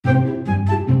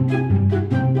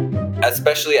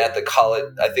especially at the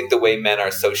college, I think the way men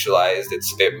are socialized,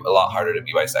 it's a lot harder to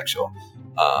be bisexual.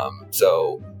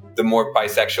 So the more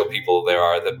bisexual people there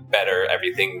are, the better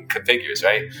everything configures,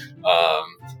 right?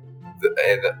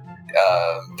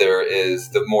 There is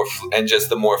the more and just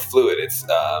the more fluid.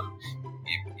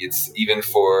 It's even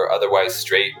for otherwise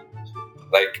straight.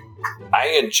 Like, I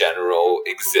in general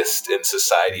exist in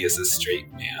society as a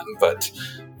straight man, but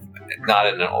not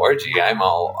in an orgy. I'm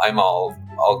all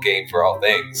game for all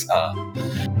things.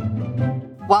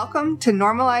 Welcome to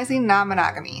Normalizing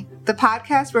Non-Monogamy, the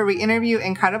podcast where we interview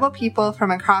incredible people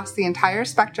from across the entire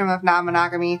spectrum of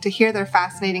non-monogamy to hear their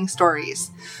fascinating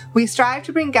stories. We strive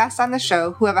to bring guests on the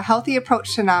show who have a healthy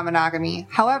approach to non-monogamy.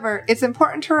 However, it's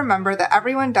important to remember that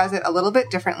everyone does it a little bit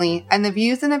differently, and the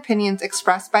views and opinions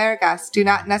expressed by our guests do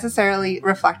not necessarily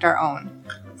reflect our own.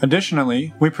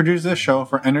 Additionally, we produce this show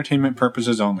for entertainment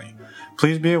purposes only.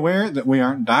 Please be aware that we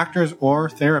aren't doctors or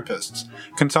therapists.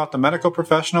 Consult a medical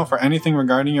professional for anything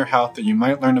regarding your health that you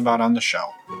might learn about on the show.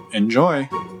 Enjoy!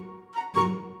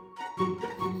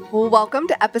 Well, welcome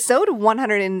to episode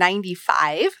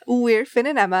 195. We're Finn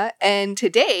and Emma, and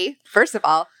today, first of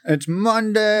all, it's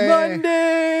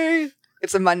Monday!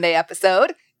 It's a Monday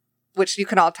episode, which you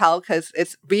can all tell because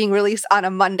it's being released on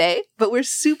a Monday, but we're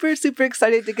super, super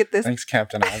excited to get this. Thanks,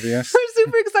 Captain Obvious. We're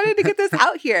super excited to get this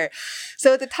out here.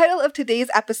 So the title of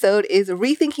today's episode is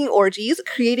Rethinking Orgies,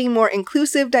 Creating More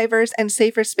Inclusive, Diverse, and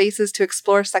Safer Spaces to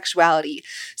Explore Sexuality.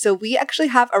 So we actually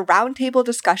have a roundtable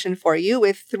discussion for you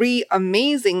with three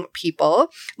amazing people,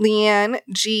 Leanne,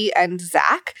 G, and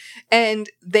Zach, and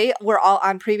they were all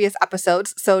on previous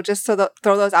episodes. So just throw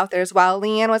those out there as well.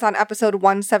 Leanne was on episode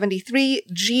 173,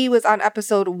 G was on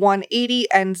episode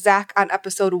 180, and Zach on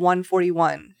episode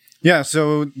 141. Yeah,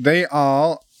 so they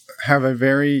all have a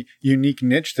very unique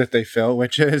niche that they fill,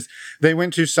 which is they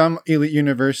went to some elite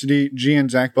university. G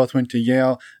and Zach both went to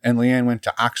Yale, and Leanne went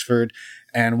to Oxford.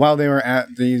 And while they were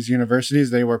at these universities,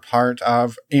 they were part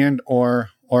of and or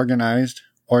organized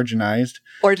orgy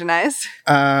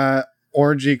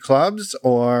clubs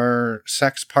or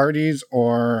sex parties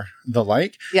or the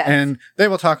like. Yes. And they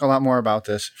will talk a lot more about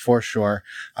this for sure.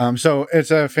 So it's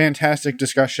a fantastic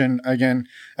discussion. Again,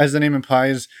 as the name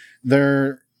implies,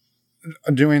 they're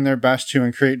doing their best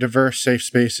to create diverse, safe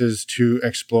spaces to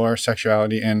explore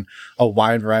sexuality in a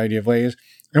wide variety of ways.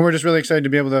 And we're just really excited to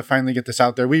be able to finally get this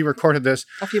out there. We recorded this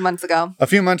a few months ago,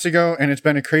 and it's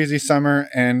been a crazy summer,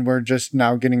 and we're just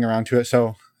now getting around to it.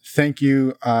 So thank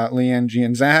you, Leanne, G,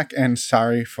 and Zach, and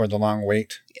sorry for the long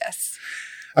wait. Yes.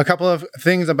 A couple of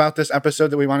things about this episode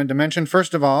that we wanted to mention.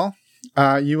 First of all,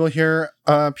 you will hear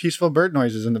peaceful bird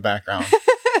noises in the background.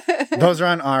 Those are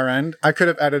on our end. I could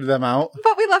have edited them out.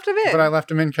 But we left them in. But I left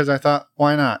them in because I thought,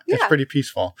 why not? Yeah. It's pretty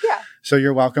peaceful. Yeah. So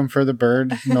you're welcome for the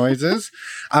bird noises.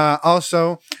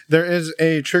 Also, there is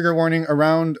a trigger warning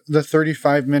around the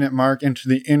 35-minute mark into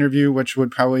the interview, which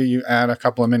would probably add a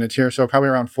couple of minutes here. So probably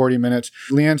around 40 minutes.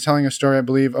 Leanne's telling a story, I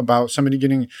believe, about somebody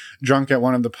getting drunk at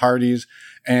one of the parties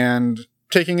and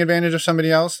taking advantage of somebody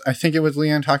else. I think it was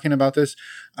Leanne talking about this.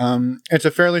 It's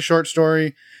a fairly short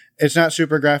story. It's not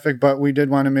super graphic, but we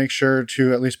did want to make sure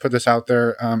to at least put this out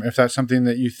there. If that's something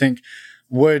that you think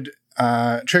would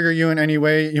trigger you in any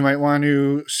way, you might want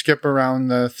to skip around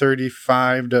the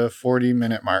 35 to 40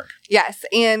 minute mark. Yes,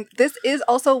 and this is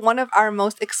also one of our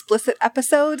most explicit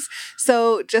episodes.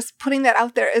 So just putting that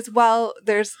out there as well.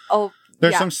 There's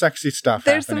some sexy stuff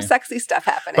happening. There's some sexy stuff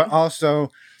happening. But also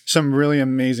some really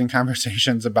amazing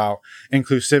conversations about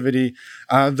inclusivity,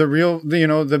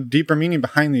 the deeper meaning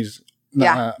behind these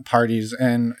parties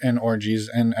and orgies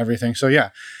and everything. So yeah,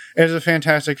 it is a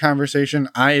fantastic conversation.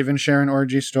 I even share an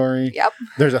orgy story. Yep.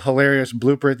 There's a hilarious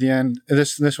blooper at the end.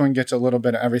 This one gets a little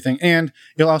bit of everything. And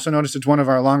you'll also notice it's one of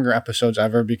our longer episodes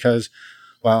ever because,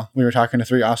 well, we were talking to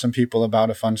three awesome people about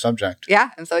a fun subject. Yeah,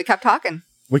 and so we kept talking.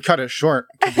 We cut it short,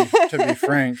 to be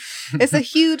frank. It's a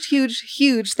huge, huge,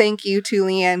 huge thank you to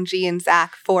Leanne, G, and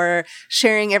Zach for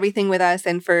sharing everything with us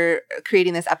and for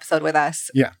creating this episode with us.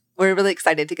 Yeah. We're really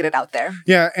excited to get it out there.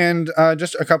 Yeah, and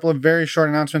just a couple of very short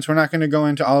announcements. We're not going to go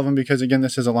into all of them because, again,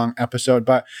 this is a long episode,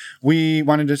 but we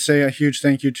wanted to say a huge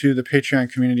thank you to the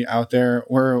Patreon community out there.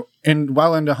 We're into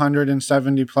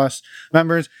 170 plus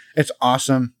members. It's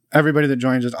awesome. Everybody that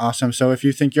joins is awesome. So if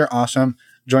you think you're awesome,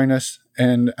 join us.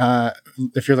 And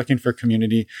if you're looking for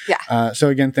community. Yeah. So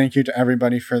again, thank you to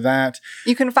everybody for that.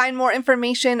 You can find more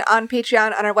information on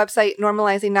Patreon on our website,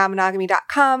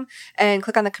 normalizingnonmonogamy.com, and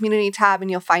click on the community tab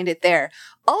and you'll find it there.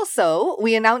 Also,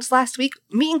 we announced last week,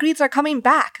 meet and greets are coming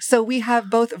back. So we have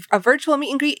both a virtual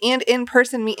meet and greet and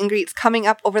in-person meet and greets coming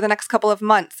up over the next couple of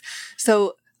months.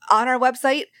 So on our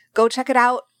website, go check it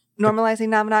out.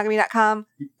 normalizingnonmonogamy.com,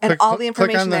 and all the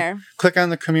information there. Click on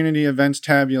the community events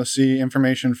tab. You'll see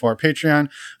information for Patreon,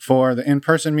 for the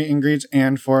in-person meet and greets,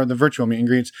 and for the virtual meet and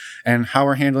greets, and how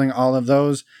we're handling all of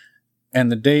those,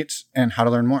 and the dates, and how to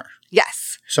learn more.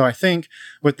 Yes. So I think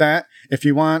with that, if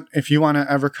you want to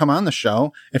ever come on the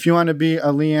show, if you want to be a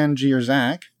Leanne, G, or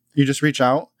Zach, you just reach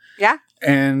out. Yeah.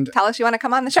 And tell us you want to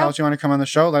come on the show.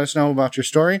 Let us know about your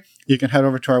story. You can head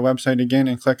over to our website again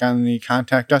and click on the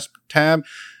Contact Us tab.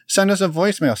 Send us a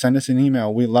voicemail. Send us an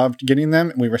email. We loved getting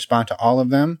them. We respond to all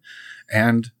of them.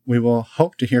 And we will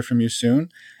hope to hear from you soon.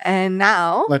 And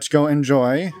now, let's go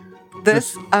enjoy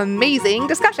this amazing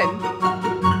discussion.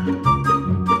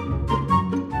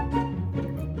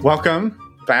 Welcome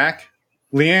back,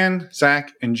 Leanne,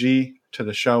 Zach, and G, to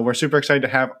the show. We're super excited to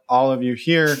have all of you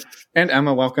here. And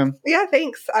Emma, welcome. Yeah,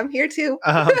 thanks. I'm here too.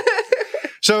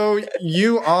 So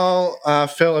you all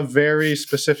fill a very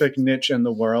specific niche in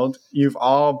the world. You've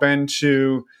all been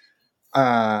to,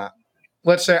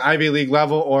 let's say, Ivy League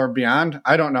level or beyond.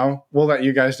 I don't know. We'll let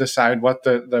you guys decide what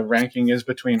the ranking is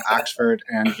between Oxford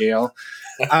and Yale.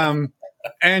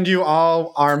 And you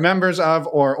all are members of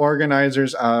or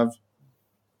organizers of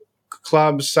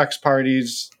clubs, sex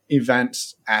parties,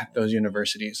 events at those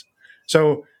universities.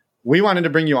 So we wanted to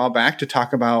bring you all back to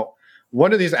talk about what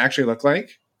do these actually look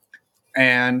like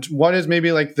and what is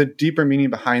maybe like the deeper meaning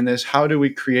behind this. How do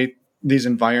we create these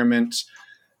environments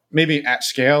maybe at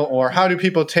scale, or how do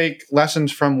people take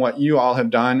lessons from what you all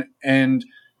have done and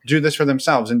do this for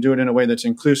themselves and do it in a way that's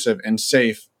inclusive and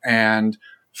safe and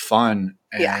fun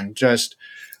and just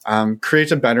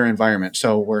creates a better environment.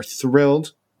 So we're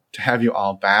thrilled to have you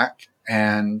all back.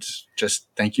 And just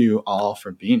thank you all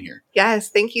for being here. Yes,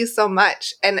 thank you so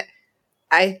much. And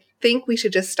I think we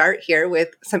should just start here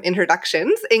with some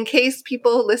introductions in case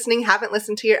people listening haven't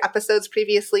listened to your episodes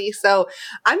previously. So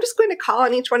I'm just going to call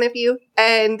on each one of you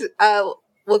and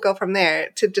we'll go from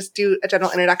there to just do a general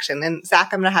introduction. And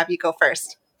Zach, I'm going to have you go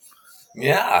first.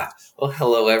 Yeah. Well,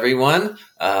 hello, everyone.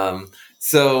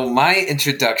 So my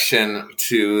introduction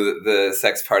to the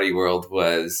sex party world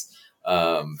was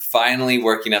finally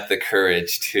working up the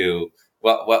courage to,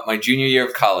 what my junior year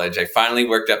of college, I finally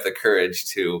worked up the courage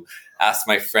to ask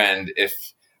my friend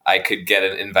if I could get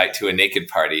an invite to a naked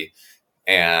party.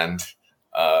 And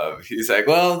he's like,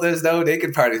 well, there's no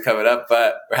naked parties coming up,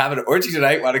 but we're having an orgy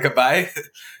tonight. Want to come by?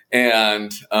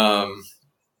 And, so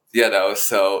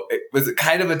it was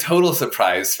kind of a total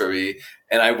surprise for me.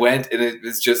 And I went, and it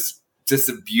was just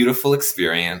a beautiful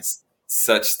experience,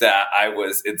 such that I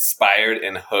was inspired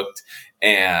and hooked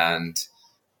and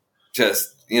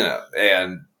just,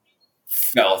 and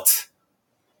felt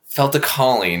a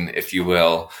calling, if you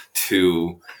will,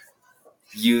 to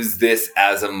use this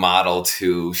as a model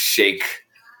to shake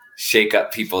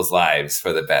up people's lives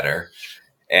for the better.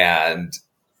 And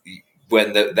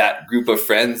when that group of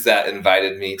friends that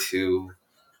invited me to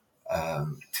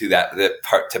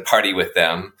party with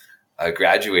them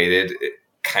graduated, it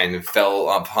kind of fell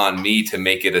upon me to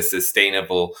make it a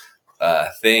sustainable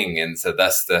thing, and so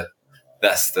thus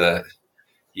the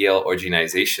Yale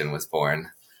Organization was born.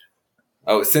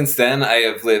 Oh, since then I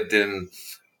have lived in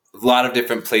a lot of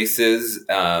different places,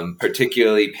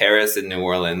 particularly Paris and New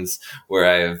Orleans, where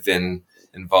I have been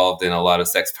involved in a lot of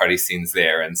sex party scenes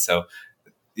there, and so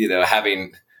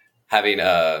having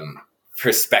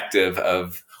perspective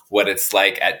of what it's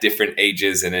like at different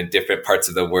ages and in different parts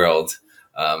of the world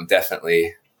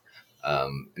definitely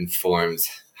informs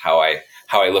how I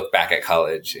look back at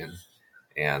college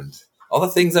and all the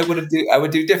things I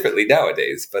would do differently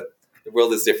nowadays. But the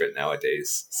world is different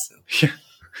nowadays. So. Yeah,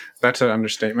 that's an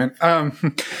understatement.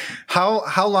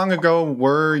 How long ago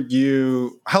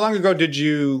did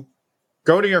you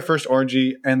go to your first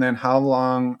orgy, and then how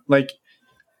long?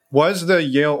 Was the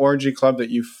Yale Orgy Club that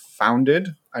you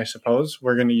founded? I suppose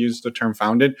we're going to use the term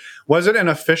founded. Was it an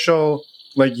official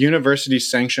university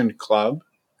sanctioned club?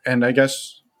 And I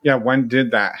guess, when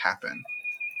did that happen?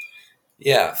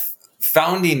 Yeah.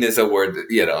 Founding is a word that,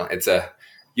 it's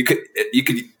you could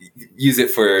use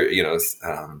it for,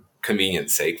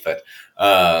 convenience sake, but,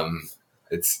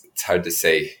 it's hard to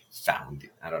say founding.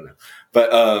 I don't know.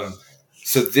 But,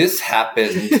 so this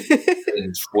happened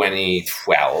in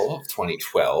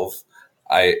 2012,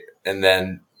 and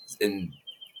then in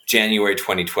January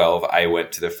 2012, I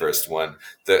went to the first one.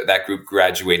 That group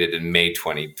graduated in May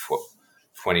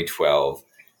 2012.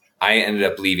 I ended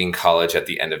up leaving college at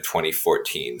the end of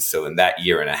 2014. So in that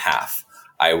year and a half,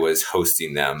 I was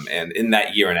hosting them. And in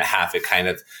that year and a half, it kind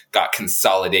of got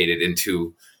consolidated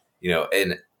into,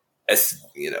 an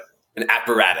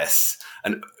apparatus,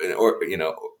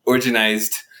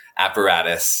 organized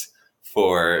apparatus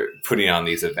for putting on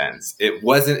these events. It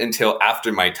wasn't until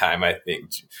after my time, I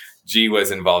think, G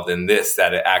was involved in this,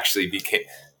 that it actually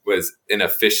was an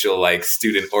official like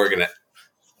student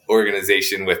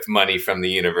organization with money from the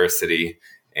university.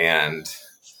 And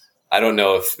I don't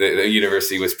know if the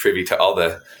university was privy to all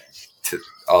the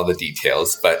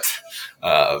details, but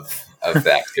of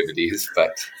the activities,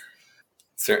 but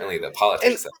certainly the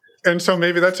politics. And so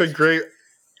maybe that's a great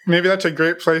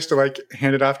place to like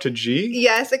hand it off to G.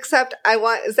 Yes, except I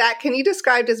want, Zach, can you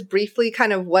describe just briefly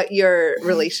kind of what your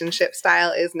relationship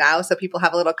style is now so people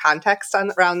have a little context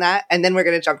around that? And then we're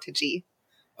going to jump to G.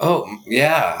 Oh,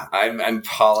 yeah. I'm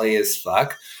poly as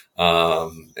fuck. I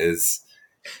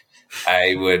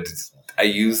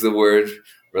use the word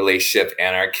relationship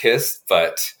anarchist,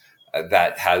 but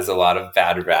that has a lot of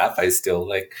bad rap.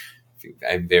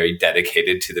 I'm very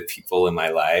dedicated to the people in my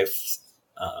life.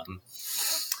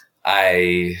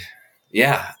 I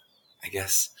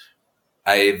guess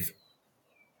I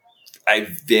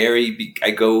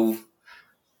go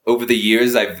over the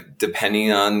years,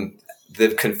 depending on the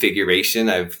configuration,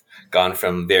 I've gone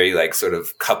from very like sort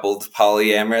of coupled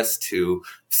polyamorous to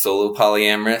solo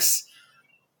polyamorous.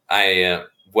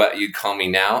 What you'd call me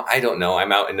now, I don't know.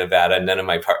 I'm out in Nevada. None of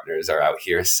my partners are out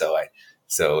here. So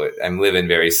I'm living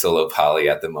very solo poly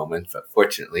at the moment, but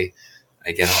fortunately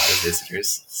I get a lot of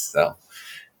visitors. So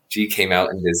G came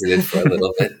out and visited for a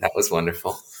little bit. That was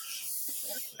wonderful.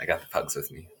 I got the pugs with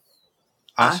me.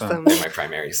 Awesome. They're my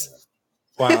primaries.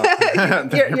 Wow.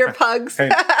 your pugs. Hey.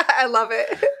 I love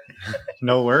it.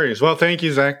 No worries. Well, thank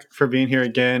you, Zach, for being here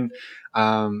again.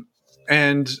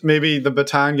 And maybe the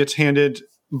baton gets handed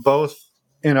both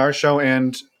in our show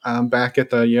and back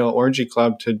at the Yale Orgy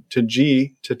Club to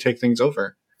G to take things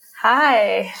over.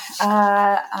 Hi,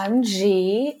 I'm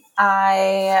G.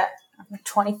 I'm a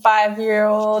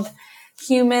 25-year-old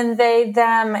human, they,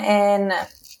 them,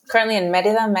 currently in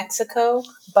Merida, Mexico,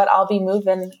 but I'll be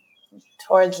moving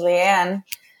towards Leanne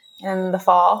in the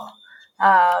fall,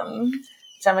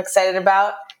 which I'm excited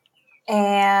about.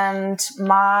 And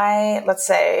my, let's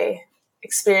say,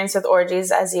 experience with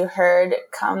orgies, as you heard,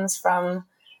 comes from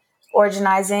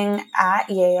organizing at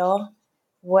Yale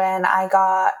when I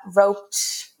got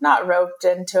not roped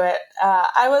into it.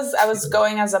 I was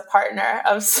going as a partner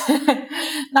of,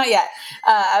 not yet.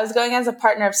 I was going as a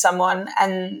partner of someone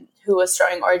and who was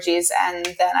throwing orgies. And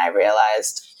then I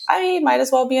realized I might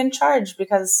as well be in charge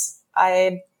because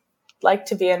I'd like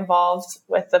to be involved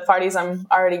with the parties I'm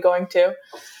already going to.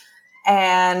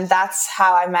 And that's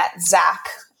how I met Zach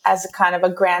as a kind of a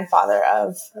grandfather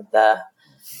of the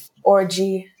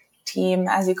orgy team,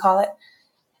 as you call it.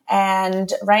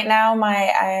 And right now,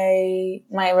 my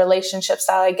relationship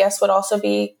style, I guess, would also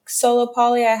be solo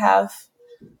poly. I have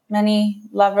many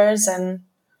lovers and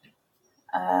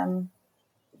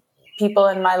people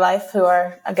in my life who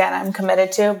are, again, I'm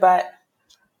committed to, but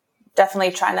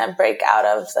definitely trying to break out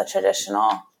of the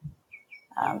traditional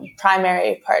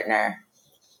primary partner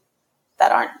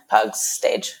that aren't pugs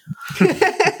stage.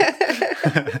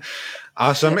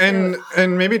 Awesome.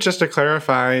 And maybe just to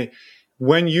clarify,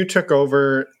 when you took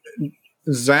over,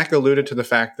 Zach alluded to the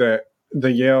fact that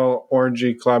the Yale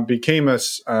Orgy Club became a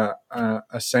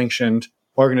sanctioned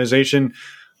organization.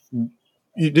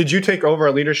 Did you take over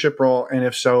a leadership role? And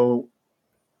if so,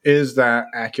 is that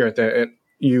accurate that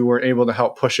you were able to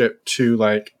help push it to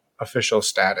like official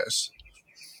status?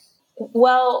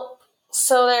 Well,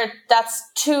 so that's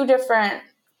two different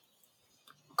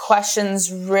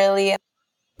questions, really.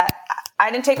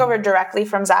 I didn't take over directly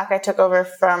from Zach. I took over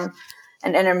from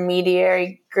an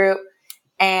intermediary group,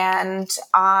 and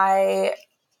I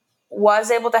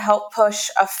was able to help push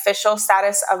official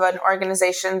status of an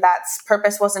organization that's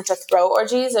purpose wasn't to throw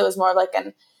orgies. It was more like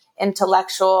an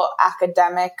intellectual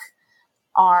academic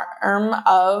arm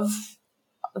of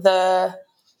the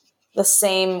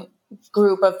same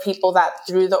group of people that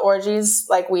threw the orgies.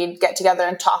 Like, we'd get together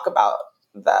and talk about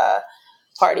the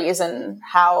parties and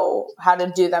how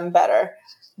to do them better.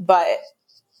 But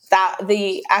that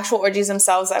the actual orgies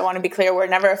themselves, I want to be clear, were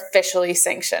never officially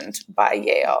sanctioned by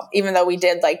Yale, even though we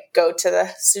did like go to the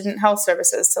student health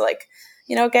services to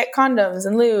get condoms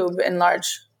and lube in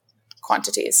large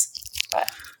quantities. But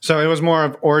so it was more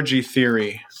of orgy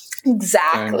theory.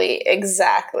 Exactly.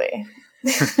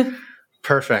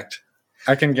 Perfect.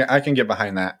 I can get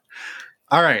behind that.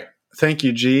 All right. Thank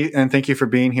you, G, and thank you for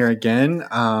being here again.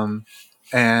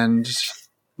 And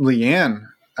Leanne,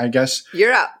 I guess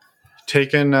you're up.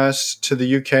 Taking us to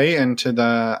the UK and to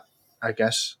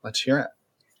let's hear it.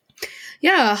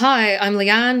 Yeah, hi, I'm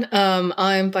Leanne.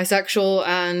 I'm bisexual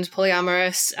and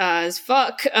polyamorous as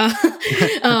fuck.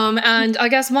 And I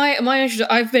guess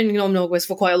I've been non-monogamous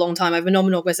for quite a long time. I've been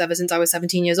non-monogamous ever since I was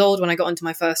 17 years old when I got into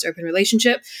my first open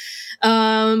relationship.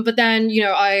 But then,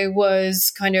 I was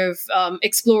kind of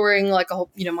exploring like a whole,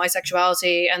 my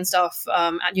sexuality and stuff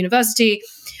at university.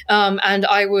 And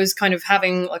I was kind of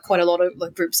having like quite a lot of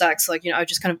like group sex, like, I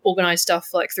just kind of organized stuff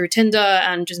like through Tinder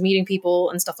and just meeting people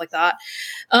and stuff like that.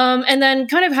 And then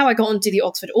kind of how I got into the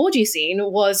Oxford orgy scene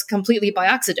was completely by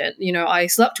accident. I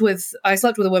slept with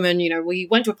a woman, we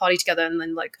went to a party together and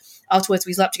then like afterwards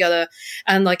we slept together.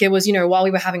 And like, it was, while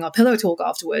we were having our pillow talk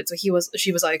afterwards, she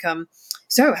was like,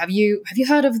 so have you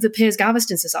heard of the Piers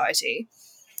Gaveston Society?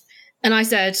 And I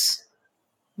said,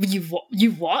 you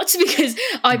what? Because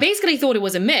I basically thought it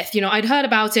was a myth. I'd heard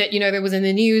about it. There was in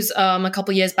the news a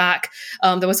couple of years back.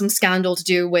 There was some scandal to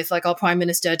do with like our Prime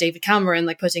Minister David Cameron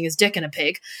like putting his dick in a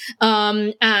pig,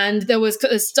 and there was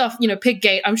stuff,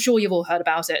 Piggate. I'm sure you've all heard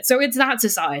about it. So it's that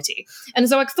society, and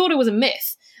so I thought it was a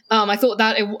myth. I thought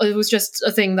that it was just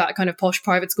a thing that kind of posh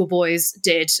private school boys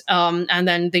did, and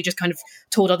then they just kind of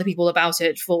told other people about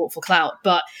it for clout.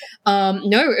 But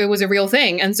no, it was a real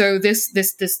thing, and so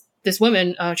this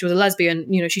woman, she was a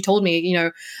lesbian, she told me,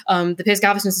 the Piers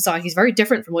Gaveston Society is very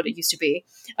different from what it used to be.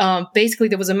 Basically,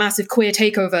 there was a massive queer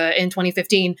takeover in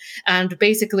 2015, and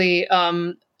basically,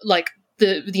 like,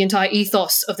 the entire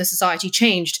ethos of the society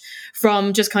changed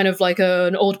from just kind of like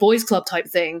an old boys club type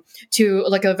thing to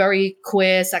like a very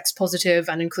queer, sex positive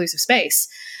and inclusive space.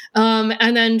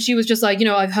 And then she was just like,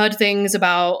 I've heard things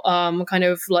about kind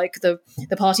of like the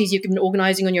parties you've been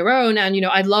organizing on your own, and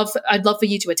I'd love for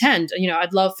you to attend.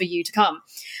 I'd love for you to come.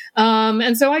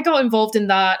 And so I got involved in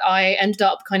that. I ended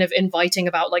up kind of inviting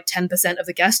about like 10% of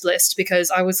the guest list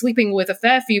because I was sleeping with a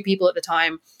fair few people at the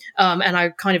time. And I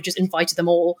kind of just invited them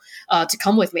all to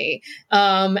come with me.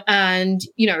 And,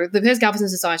 the Piers Gaveston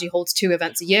Society holds 2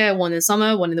 events a year, one in the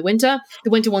summer, one in the winter.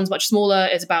 The winter one's much smaller.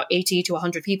 It's about 80 to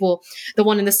 100 people. The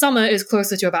one in the summer is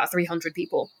closer to about 300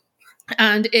 people.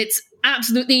 And it's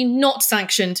absolutely not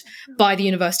sanctioned by the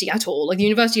university at all. Like, the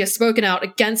university has spoken out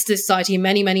against this society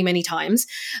many, many, many times,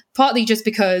 partly just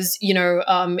because,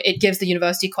 it gives the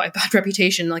university quite a bad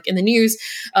reputation. Like, in the news,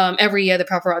 every year the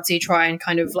paparazzi try and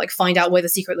kind of like find out where the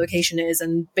secret location is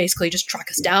and basically just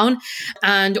track us down.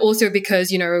 And also because,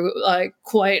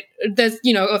 there's,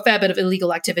 a fair bit of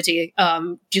illegal activity,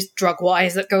 just drug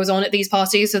wise, that goes on at these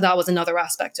parties. So that was another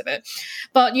aspect of it.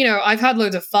 But, I've had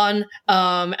loads of fun.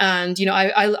 And,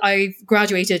 I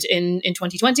graduated in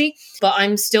 2020, but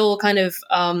I'm still kind of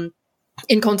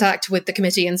in contact with the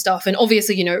committee and stuff. And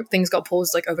obviously, things got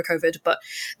paused like over COVID, but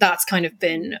that's kind of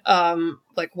been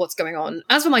like what's going on.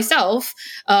 As for myself,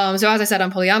 so as I said,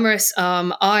 I'm polyamorous.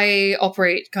 I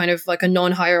operate kind of like a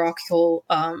non-hierarchical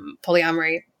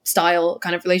polyamory style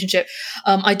kind of relationship.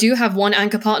 I do have one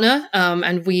anchor partner,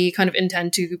 and we kind of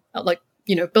intend to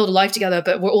build a life together,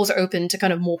 but we're also open to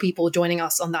kind of more people joining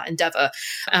us on that endeavor.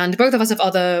 And both of us have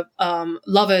other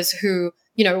lovers who,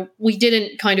 we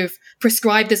didn't kind of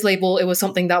prescribe this label. It was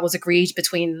something that was agreed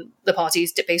between the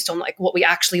parties based on like what we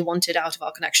actually wanted out of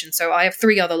our connection. So I have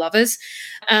 3 other lovers,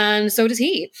 and so does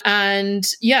he. And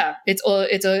yeah, it's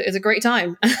a great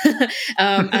time.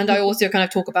 And I also kind of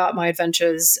talk about my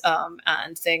adventures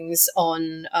and things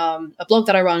on a blog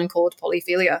that I run called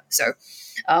Polyphilia. So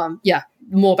yeah,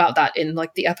 more about that in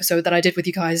like the episode that I did with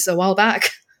you guys a while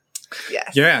back.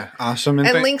 Yes. Yeah. Awesome.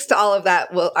 And links to all of that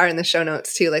are in the show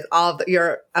notes too, like all of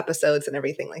your episodes and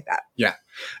everything like that. Yeah.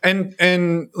 And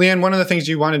Leanne, one of the things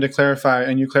you wanted to clarify,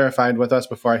 and you clarified with us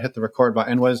before I hit the record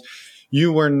button, was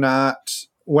you were not,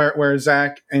 where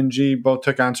Zach and G both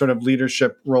took on sort of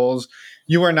leadership roles,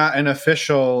 you were not an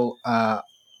official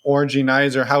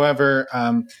orginizer. However,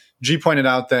 G pointed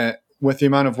out that with the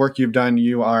amount of work you've done,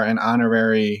 you are an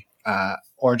honorary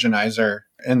orginizer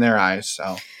in their eyes.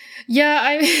 So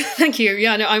yeah, thank you.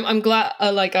 Yeah, no, I'm glad.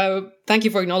 Thank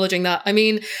you for acknowledging that. I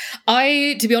mean,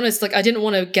 to be honest, like I didn't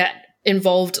want to get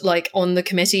involved like on the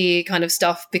committee kind of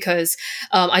stuff because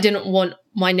I didn't want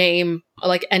my name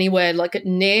like anywhere like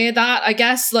near that. I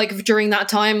guess like during that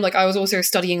time, like I was also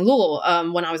studying law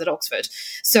when I was at Oxford,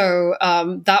 so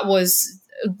that was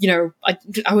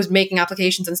I was making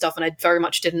applications and stuff, and I very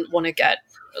much didn't want to get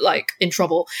like in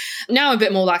trouble. Now I'm a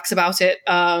bit more lax about it,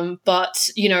 but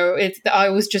I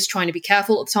was just trying to be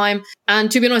careful at the time.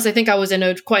 And to be honest, I think I was in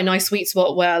a quite nice sweet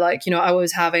spot where like I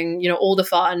was having all the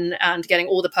fun and getting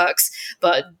all the perks,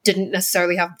 but didn't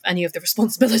necessarily have any of the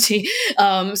responsibility.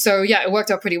 So yeah, it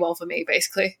worked out pretty well for me,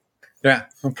 basically. Yeah,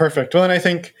 well, perfect. Well, and I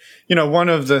think one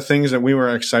of the things that we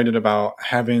were excited about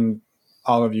having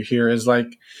all of you here is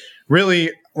like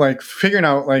really like figuring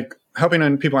out like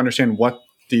helping people understand what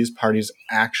these parties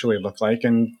actually look like,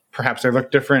 and perhaps they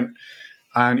look different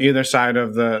on either side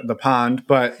of the pond,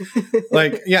 but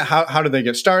like, yeah, how do they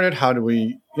get started? How do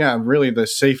we, really the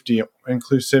safety,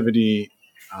 inclusivity,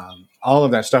 all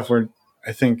of that stuff, where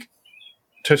I think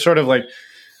to sort of like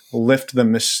lift the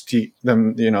mystique,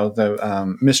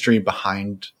 the mystery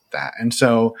behind that. And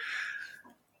so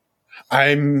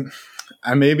I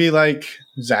maybe like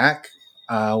Zach,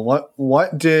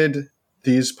 what did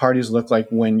these parties look like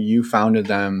when you founded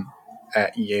them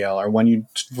at Yale, or when you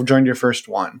joined your first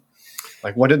one?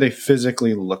 Like, what did they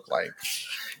physically look like?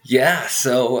 Yeah.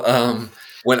 So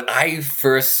when I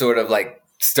first sort of like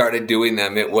started doing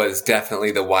them, it was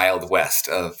definitely the Wild West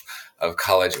of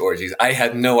college orgies. I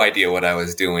had no idea what I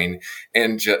was doing,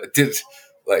 and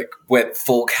went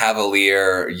full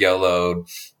cavalier, YOLO,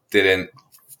 didn't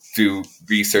do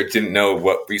research, didn't know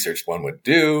what research one would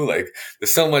do. Like,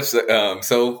 there's so much.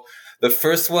 So the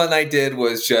first one I did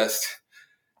was just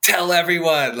tell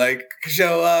everyone, like,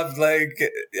 show up, like,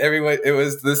 everyone. It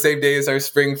was the same day as our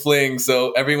spring fling,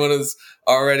 so everyone was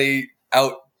already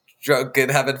out drunk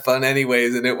and having fun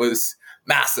anyways, and it was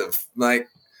massive, like,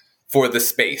 for the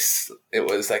space. It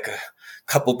was like a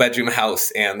couple bedroom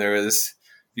house, and there was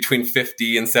between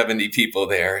 50 and 70 people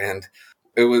there, and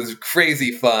it was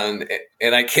crazy fun,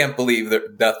 and I can't believe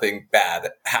that nothing bad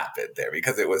happened there,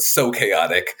 because it was so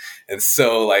chaotic and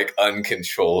so, like,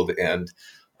 uncontrolled and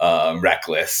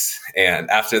reckless. And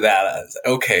after that, I was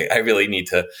like, okay, I really need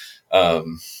to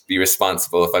be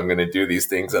responsible if I'm going to do these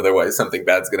things. Otherwise, something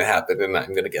bad's going to happen, and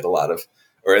I'm going to get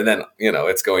and then,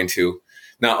 it's going to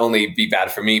not only be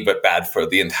bad for me, but bad for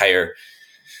the entire,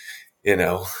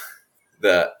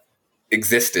 the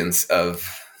existence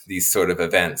of these sort of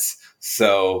events.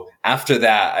 So after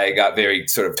that, I got very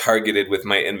sort of targeted with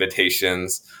my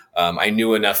invitations. I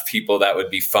knew enough people that would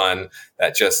be fun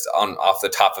that just off the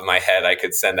top of my head, I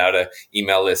could send out an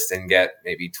email list and get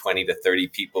maybe 20 to 30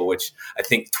 people, which I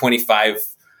think 25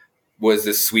 was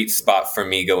the sweet spot for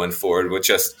me going forward with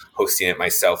just hosting it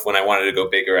myself. When I wanted to go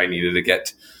bigger, I needed to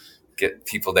get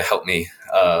people to help me.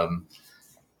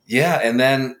 And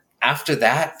then after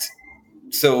that,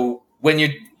 so when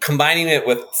you're combining it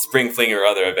with Spring Fling or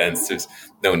other events, there's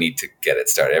no need to get it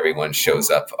started. Everyone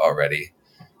shows up already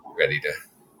ready to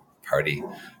party.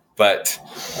 But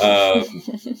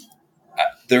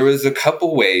there was a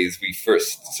couple ways we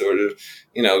first sort of,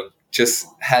 just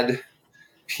had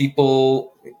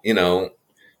people,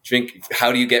 drink.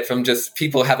 How do you get from just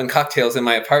people having cocktails in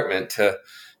my apartment to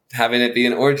having it be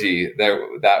an orgy? There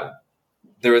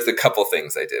was a couple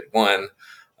things I did. One,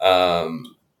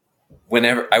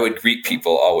 whenever I would greet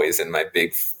people always in my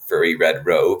big furry red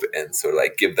robe and sort of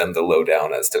like give them the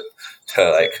lowdown as to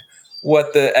like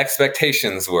what the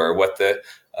expectations were, what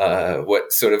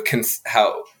sort of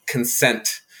how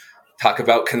consent, talk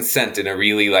about consent in a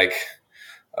really like,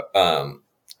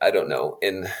 I don't know,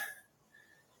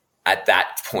 at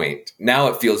that point. Now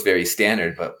it feels very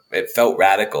standard, but it felt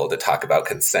radical to talk about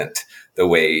consent the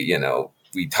way,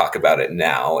 we talk about it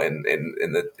now in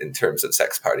terms of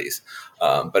sex parties.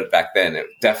 But back then, it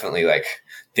definitely, like,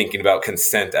 thinking about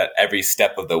consent at every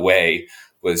step of the way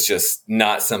was just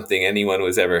not something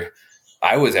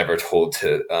I was ever told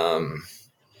to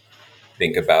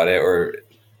think about it,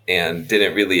 and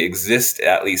didn't really exist,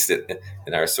 at least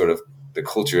in our sort of the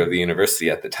culture of the university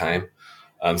at the time.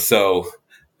 So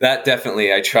that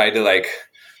definitely, I tried to, like,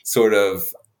 sort of,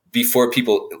 before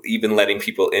people even letting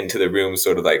people into the room,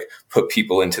 sort of like put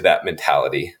people into that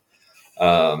mentality.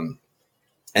 And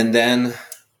then,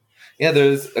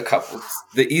 there's a couple.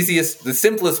 The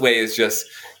simplest way is just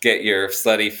get your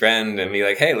slutty friend and be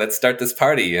like, hey, let's start this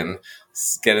party and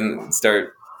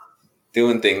start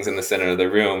doing things in the center of the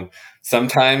room. One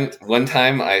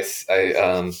time I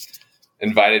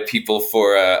invited people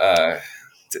for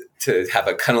to have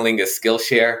a cunnilingus skill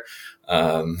share,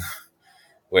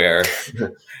 where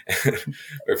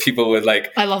people would,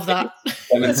 like, I love that,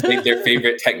 demonstrate their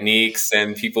favorite techniques,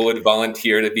 and people would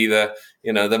volunteer to be the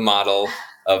model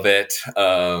of it.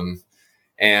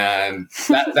 And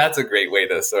that's a great way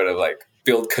to sort of like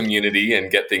build community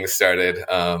and get things started.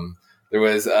 There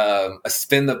was a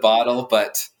spin the bottle,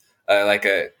 but like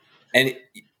any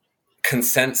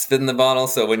consent spin the bottle.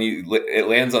 So when it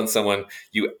lands on someone,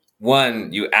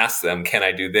 you ask them, can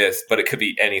I do this? But it could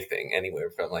be anything, anywhere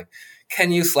from like,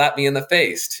 can you slap me in the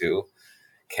face, to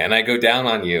can I go down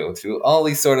on you, to all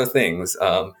these sort of things.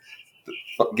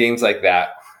 Games like that.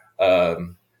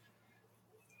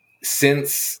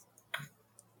 Since,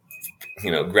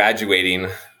 graduating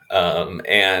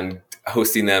and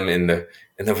hosting them in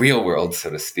the real world, so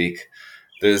to speak,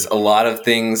 there's a lot of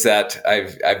things that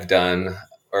I've done.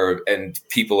 and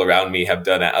people around me have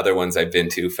done at other ones I've been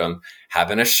to, from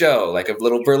having a show, like a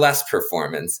little burlesque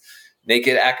performance,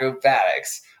 naked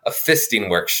acrobatics, a fisting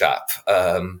workshop.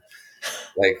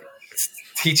 Like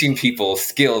teaching people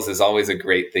skills is always a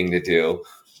great thing to do.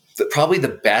 Probably the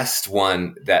best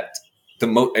one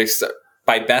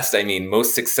by best, I mean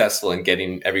most successful in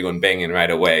getting everyone banging right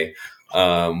away,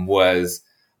 was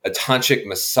a tantric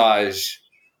massage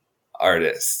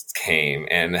artist came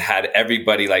and had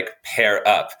everybody like pair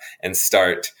up and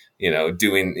start,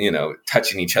 doing,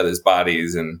 touching each other's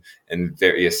bodies in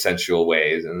various sensual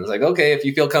ways. And it's like, okay, if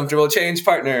you feel comfortable, change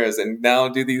partners and now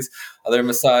do these other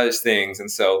massage things.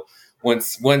 And so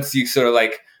once you sort of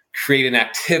like create an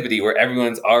activity where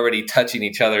everyone's already touching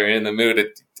each other and in the mood,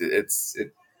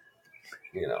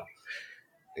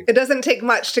 it doesn't take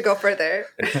much to go further.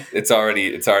 It's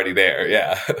already there.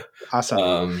 Yeah.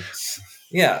 Awesome.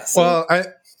 Yeah. So. Well, I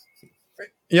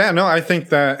think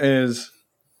that is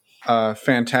a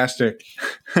fantastic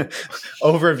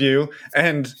overview.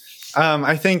 And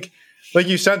I think, like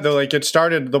you said, though, like it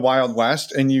started the Wild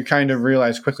West and you kind of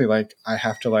realize quickly, like, I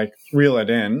have to like reel it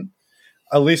in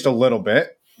at least a little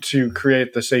bit to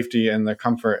create the safety and the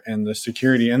comfort and the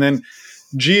security. And then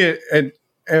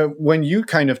when you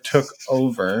kind of took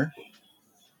over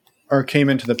or came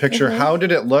into the picture, mm-hmm. How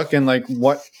did it look? And like,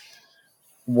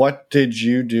 what did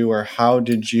you do, or how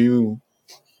did you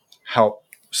help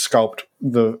sculpt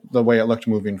the way it looked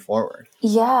moving forward?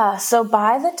 Yeah. So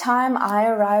by the time I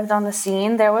arrived on the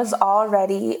scene, there was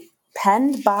already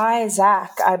penned by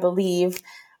Zach, I believe,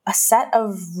 a set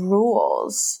of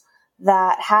rules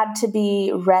that had to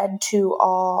be read to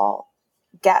all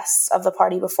guests of the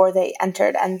party before they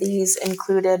entered. And these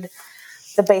included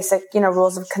the basic,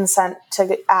 rules of consent,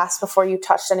 to ask before you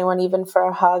touched anyone, even for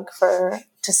a hug,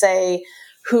 to say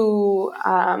who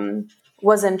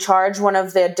was in charge. One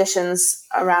of the additions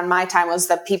around my time was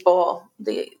that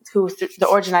the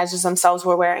organizers themselves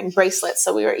were wearing bracelets,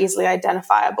 so we were easily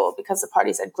identifiable because the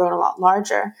parties had grown a lot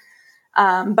larger.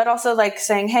 But also like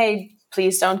saying, hey,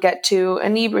 please don't get too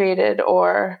inebriated,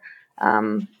 or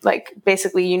like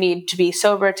basically you need to be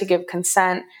sober to give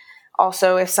consent.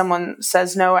 Also, if someone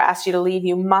says no or asks you to leave,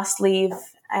 you must leave.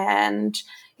 And,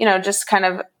 just kind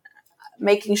of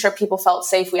making sure people felt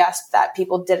safe. We asked that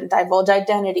people didn't divulge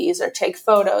identities or take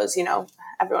photos.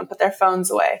 Everyone put their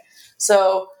phones away.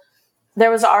 So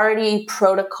there was already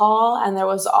protocol, and there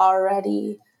was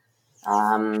already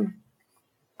there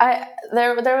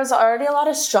was already a lot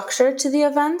of structure to the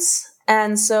events.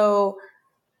 And so,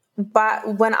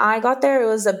 but when I got there, it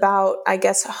was about, I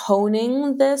guess,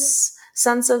 honing this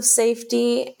sense of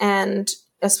safety, and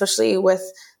especially with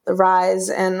the rise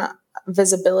and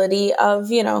visibility of,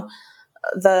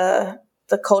 the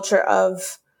culture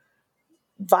of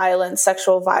violence,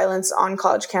 sexual violence on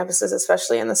college campuses,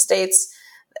 especially in the States,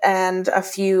 and a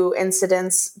few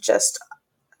incidents just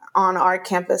on our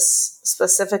campus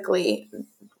specifically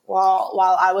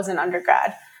while I was an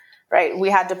undergrad, right? We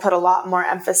had to put a lot more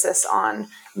emphasis on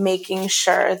making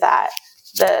sure that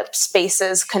the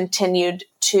spaces continued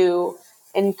to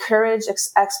encourage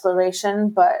exploration,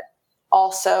 but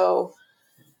also,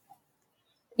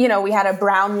 we had a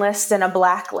brown list and a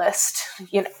black list.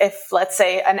 If, let's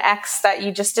say, an ex that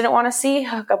you just didn't want to see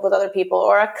hook up with other people,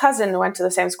 or a cousin went to the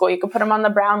same school, you could put them on the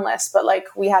brown list. But like,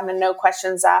 we had a no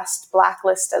questions asked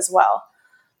blacklist as well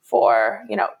for,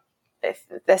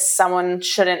 if someone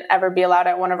shouldn't ever be allowed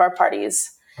at one of our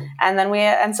parties.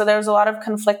 And so there was a lot of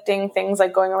conflicting things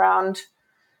like going around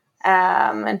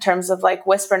in terms of like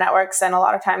whisper networks. And a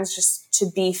lot of times, just to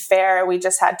be fair, we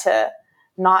just had to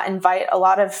not invite a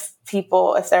lot of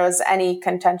people if there was any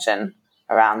contention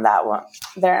around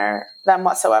them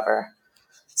whatsoever.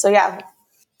 So yeah.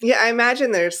 Yeah, I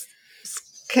imagine it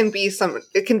can be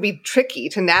tricky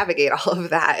to navigate all of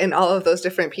that and all of those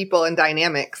different people and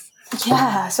dynamics.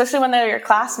 Yeah, especially when they're your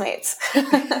classmates.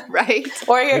 Right.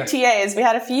 Or your TAs. We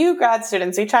had a few grad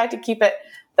students. We tried to keep the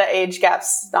age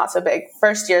gaps not so big.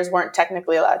 First years weren't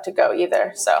technically allowed to go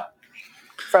either, so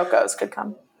Frocos could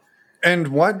come. And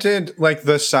what did, like,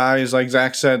 the size, like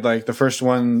Zach said, like the first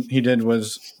one he did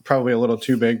was probably a little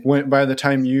too big. By the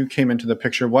time you came into the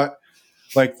picture, what,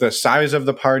 like the size of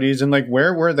the parties, and like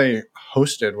where were they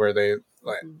hosted? Were they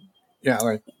what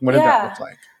did that look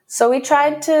like? So we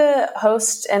tried to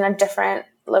host in a different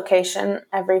location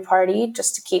every party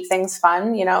just to keep things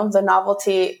fun. The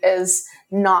novelty is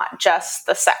not just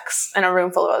the sex in a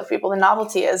room full of other people. The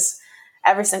novelty is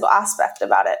every single aspect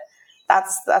about it.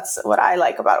 That's what I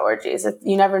like about orgies.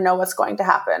 You never know what's going to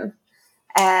happen.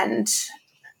 And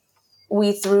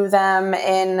we threw them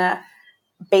in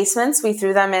basements. We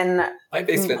threw them in my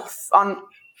basement. On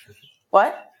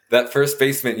what? that first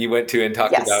basement you went to and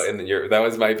talked Yes. about that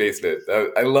was my basement.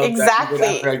 I love Exactly. that.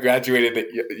 Even after I graduated,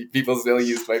 that people still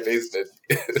used my basement.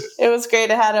 It was great.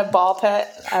 It had a ball pit.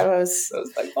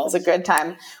 It was a good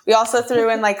time. We also threw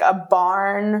in like a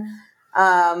barn.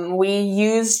 We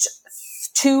used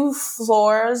 2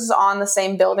 floors on the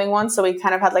same building once, so we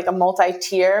kind of had like a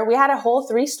multi-tier. We had a whole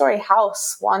 3-story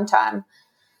house one time.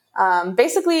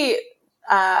 Basically,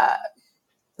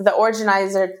 the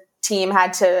organizer team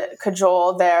had to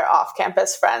cajole their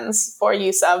off-campus friends for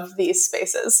use of these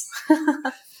spaces.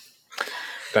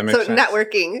 That makes So sense.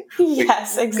 networking.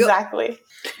 Yes, exactly.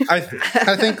 I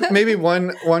think maybe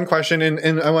one question,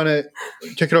 and I want to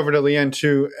kick it over to Leanne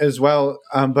too as well.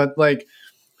 But like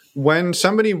when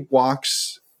somebody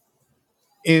walks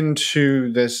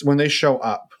into this, when they show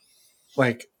up,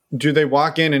 like do they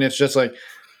walk in and it's just like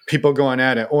people going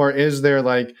at it, or is there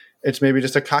like it's maybe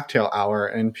just a cocktail hour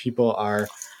and people are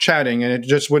chatting, and it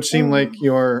just would seem like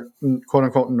your quote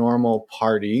unquote normal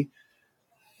party?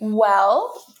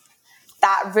 Well,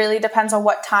 that really depends on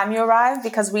what time you arrive,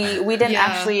 because we didn't Yeah.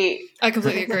 actually. I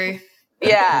completely agree.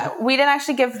 Yeah, we didn't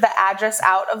actually give the address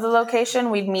out of the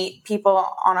location. We'd meet people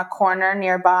on a corner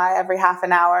nearby every half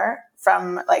an hour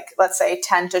from, like, let's say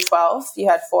 10 to 12. You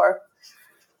had 4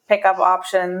 pickup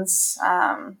options,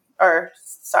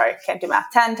 can't do math,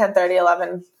 10, 10:30,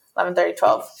 11, 11:30,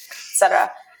 12,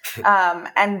 etc.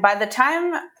 And by the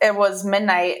time it was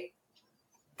midnight,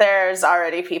 there's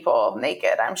already people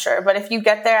naked, I'm sure. But if you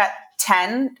get there at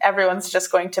 10, everyone's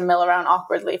just going to mill around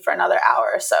awkwardly for another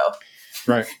hour or so.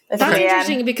 Right. That's Leanne.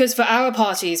 interesting, because for our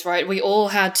parties, right, we all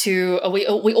had to we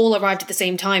all arrived at the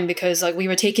same time, because like we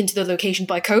were taken to the location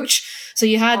by coach, so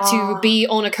you had to be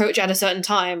on a coach at a certain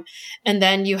time, and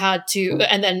then you had to,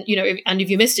 and then and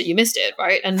if you missed it,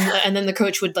 right, and then the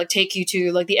coach would like take you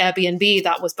to like the Airbnb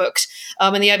that was booked,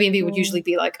 and the Airbnb would usually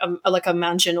be like a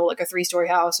mansion or like a 3-story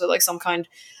house or like some kind,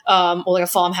 or like a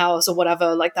farmhouse or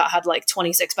whatever, like that had like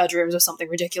 26 bedrooms or something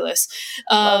ridiculous,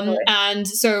 and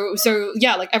so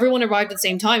yeah, like everyone arrived at the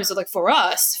same time. So like for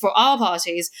us, for our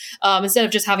parties, instead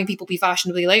of just having people be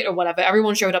fashionably late or whatever,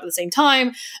 everyone showed up at the same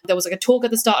time. There was like a talk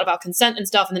at the start about consent and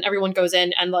stuff, and then everyone goes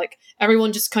in and like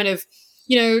everyone just kind of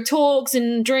talks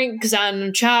and drinks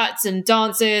and chats and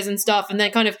dances and stuff, and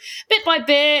then kind of bit by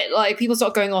bit, like people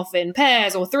start going off in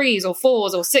pairs or 3s or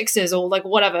 4s or 6s or like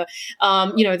whatever.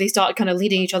 They start kind of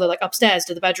leading each other like upstairs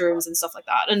to the bedrooms and stuff like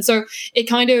that. And so it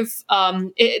kind of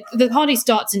the party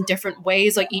starts in different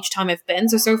ways like each time I've been.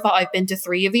 So far I've been to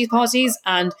 3 of these parties,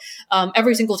 and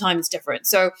every single time it's different.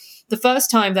 So the first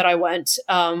time that I went,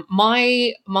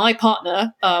 my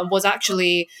partner was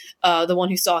actually the one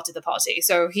who started the party.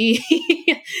 So he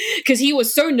because he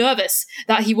was so nervous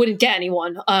that he wouldn't get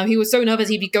anyone. He was so nervous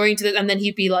he'd be going to and then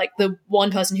he'd be like the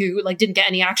one person who like didn't get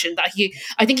any action, that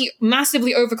I think he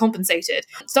massively overcompensated.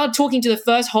 Started talking to the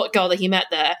first hot girl that he met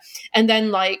there, and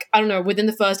then like I don't know, within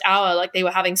the first hour like they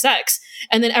were having sex,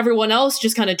 and then everyone else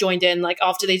just kind of joined in like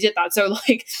after they did that. So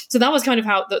that was kind of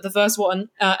how the first one,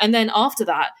 and then after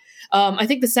that, I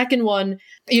think the second one,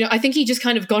 I think he just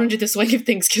kind of got into the swing of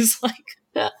things, because like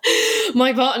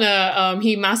my partner,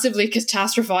 he massively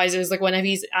catastrophizes like whenever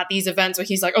he's at these events where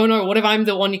he's like, oh no, what if I'm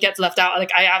the one who gets left out?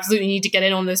 Like I absolutely need to get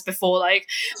in on this before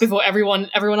everyone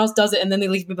else does it, and then they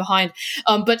leave me behind.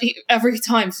 But every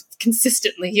time,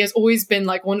 consistently, he has always been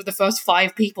like one of the first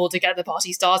 5 people to get the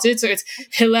party started. So it's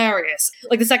hilarious.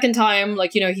 Like the second time,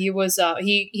 like he was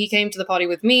he came to the party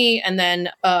with me, and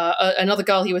then another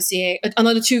girl he was seeing,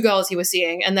 another 2 girls he was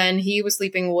seeing, and then he was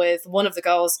sleeping with one of the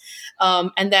girls,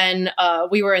 and then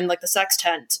we were in like the sex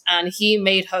tent, and he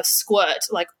made her squirt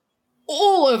like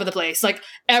all over the place, like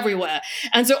everywhere.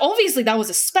 And so obviously that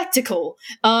was a spectacle.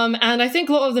 And I think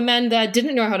a lot of the men there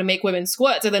didn't know how to make women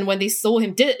squirt. So then when they saw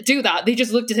him do that, they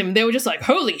just looked at him and they were just like,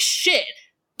 holy shit,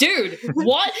 dude,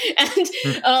 what?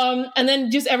 And then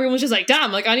just everyone was just like,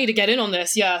 damn, like I need to get in on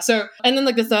this. Yeah. So, and then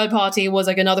like the third party was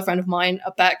like another friend of mine,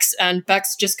 Bex, and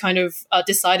Bex just kind of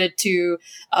decided to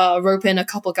rope in a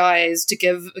couple guys to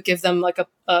give them like a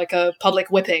public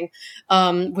whipping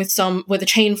with a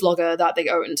chain flogger that they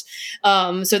owned.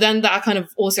 So then that kind of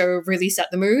also really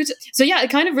set the mood. So yeah, it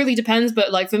kind of really depends.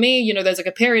 But like for me, there's like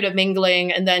a period of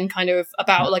mingling, and then kind of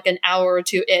about like an hour or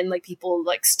 2 in, like people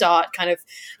like start kind of,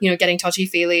 getting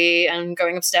touchy-feely and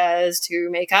going upstairs to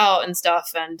make out and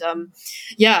stuff. And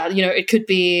it could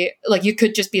be like you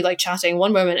could just be like chatting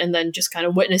one moment and then just kind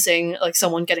of witnessing like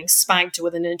someone getting spanked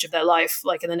within an inch of their life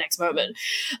like in the next moment.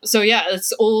 So yeah,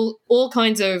 it's all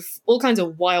kinds of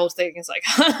wild things like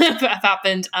have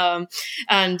happened.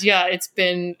 And yeah,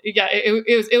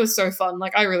 it was so fun.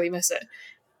 Like I really miss it.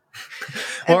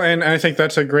 Well, and I think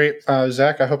that's a great,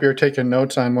 Zach, I hope you're taking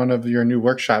notes on one of your new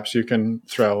workshops you can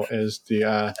throw is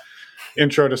the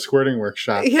intro to squirting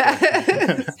workshop. Yeah.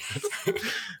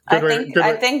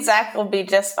 I think Zach will be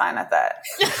just fine at that.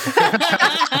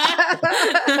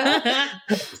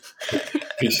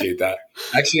 Appreciate that.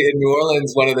 Actually, in New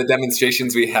Orleans, one of the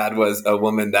demonstrations we had was a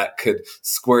woman that could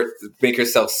make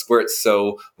herself squirt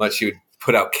so much she would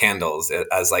put out candles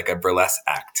as like a burlesque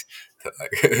act.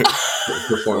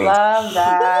 Performance. Love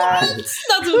that.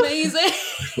 That's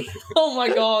amazing. Oh my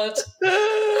god.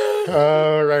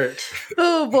 All right.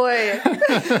 Oh boy.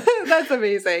 That's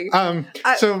amazing. Go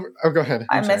ahead.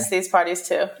 I miss these parties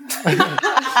too.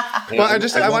 Well,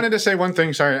 I wanted to say one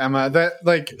thing. Sorry, Emma. That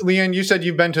like Leanne, you said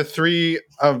you've been to 3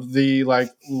 of the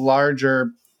like larger,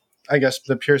 I guess,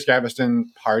 the Piers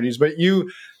Gaveston parties, but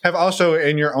you have also,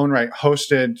 in your own right,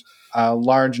 hosted a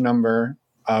large number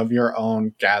of your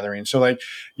own gatherings. So like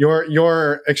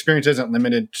your experience isn't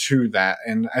limited to that.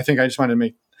 And I think I just wanted to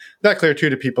make that clear too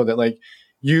to people that like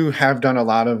you have done a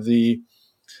lot of the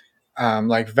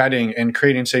like vetting and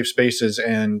creating safe spaces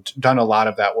and done a lot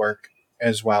of that work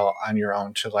as well on your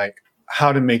own to like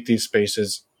how to make these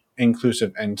spaces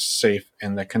inclusive and safe.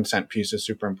 And the consent piece is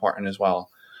super important as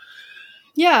well.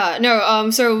 Yeah, no,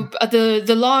 so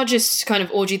the largest kind of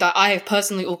orgy that I have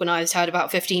personally organized had about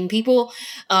 15 people.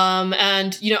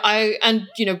 And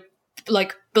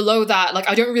like below that, like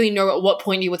I don't really know at what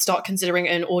point you would start considering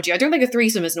an orgy. I don't think a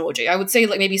threesome is an orgy. I would say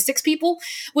like maybe 6 people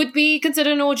would be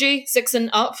considered an orgy, 6 and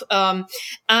up.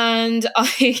 And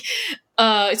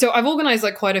so I've organized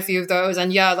like quite a few of those,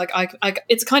 and yeah, like I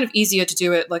it's kind of easier to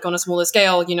do it like on a smaller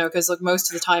scale, you know, because like most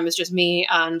of the time it's just me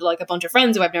and like a bunch of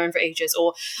friends who I've known for ages,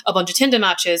 or a bunch of Tinder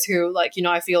matches who like, you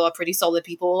know, I feel are pretty solid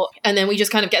people, and then we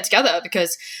just kind of get together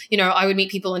because, you know, I would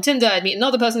meet people in Tinder, I'd meet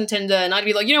another person in Tinder, and I'd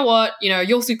be like, you know what, you know,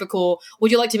 you're super cool.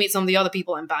 Would you like to meet some of the other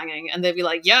people I'm banging? And they'd be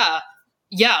like, yeah,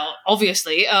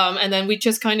 obviously. And then we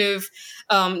just kind of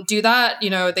do that, you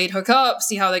know, they'd hook up,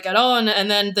 see how they get on, and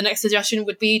then the next suggestion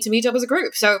would be to meet up as a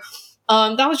group. So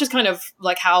that was just kind of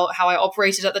like how I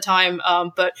operated at the time.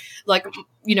 But like,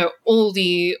 you know, all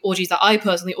the orgies that I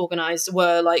personally organized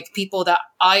were like people that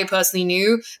I personally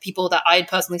knew, people that I'd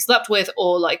personally slept with,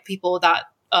 or like people that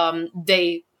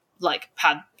they like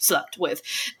had slept with.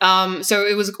 So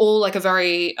it was all like a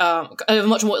very a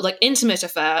much more like intimate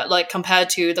affair, like compared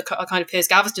to the kind of Piers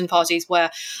Gaveston parties where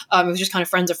it was just kind of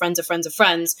friends of friends of friends of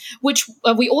friends, which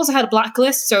we also had a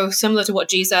blacklist. So similar to what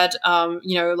G said,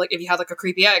 you know, like if you had like a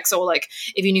creepy ex, or like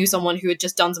if you knew someone who had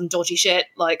just done some dodgy shit,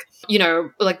 like, you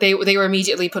know, like they were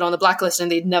immediately put on the blacklist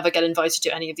and they'd never get invited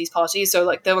to any of these parties. So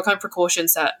like there were kind of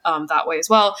precautions set that way as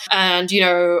well. And, you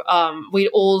know, we'd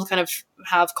all kind of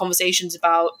have conversations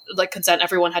about like consent.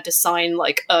 Everyone had to sign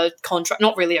like a contract,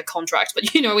 not really a contract,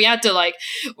 but, you know, we had to like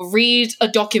read a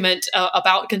document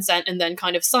about consent and then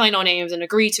kind of sign our names and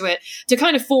agree to it to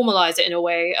kind of formalize it in a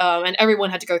way. And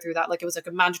everyone had to go through that. Like it was like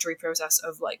a mandatory process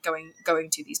of like going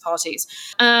to these parties.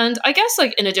 And I guess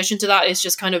like in addition to that, it's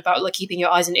just kind of about like keeping your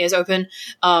eyes and ears open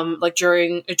like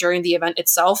during the event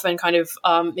itself, and kind of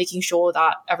making sure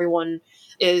that everyone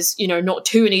is, you know, not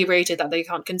too inebriated that they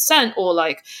can't consent, or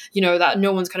like, you know, that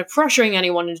no one's kind of pressuring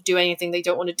anyone into doing anything they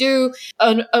don't want to do.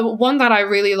 And one that I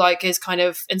really like is kind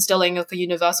of instilling like a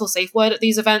universal safe word at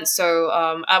these events. So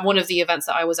at one of the events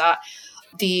that I was at,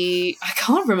 I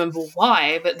can't remember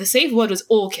why, but the safe word was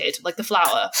orchid, like the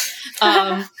flower.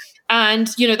 And,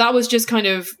 you know, that was just kind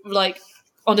of like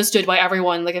understood by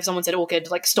everyone. Like if someone said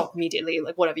orchid, like stop immediately,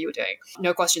 like whatever you were doing,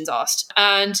 no questions asked.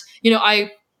 And, you know,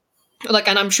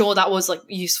 and I'm sure that was like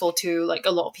useful to like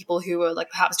a lot of people who were like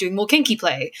perhaps doing more kinky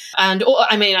play, and or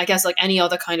I mean I guess like any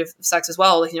other kind of sex as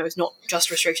well, like, you know, it's not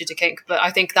just restricted to kink, but I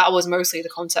think that was mostly the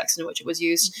context in which it was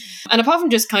used. And apart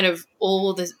from just kind of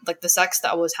all the like the sex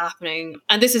that was happening,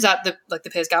 and this is at the like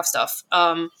the Piers Gav stuff,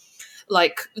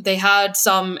 like they had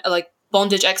some like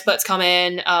bondage experts come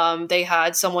in. They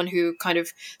had someone who kind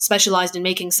of specialized in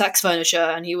making sex furniture,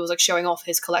 and he was like showing off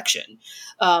his collection.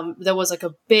 There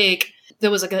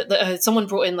was someone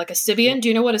brought in like a Sybian. Do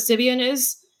you know what a Sybian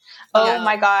is? Oh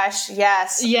my gosh,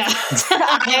 yes. Yeah.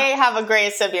 I have a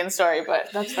great Sybian story, but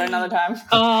that's for another time.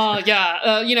 Oh,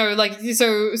 yeah. You know, like,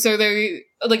 so they,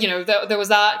 like, you know, there was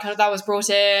that kind of, that was brought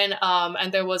in,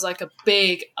 and there was like a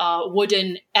big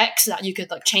wooden X that you could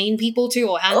like chain people to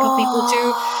or handcuff people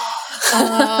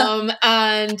to.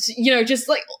 And, you know, just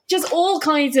all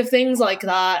kinds of things like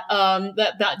that,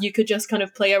 that you could just kind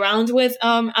of play around with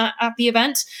at the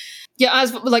event. Yeah,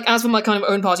 as for my kind of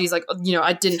own parties, like, you know,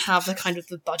 I didn't have the kind of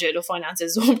the budget or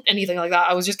finances or anything like that.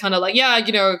 I was just kind of like, yeah,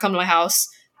 you know, come to my house,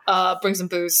 bring some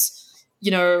booze,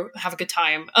 have a good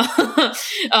time.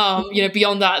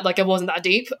 Beyond that, like, it wasn't that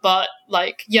deep. But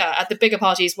like, yeah, at the bigger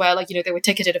parties where like, they were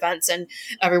ticketed events and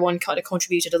everyone kind of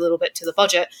contributed a little bit to the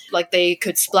budget, like they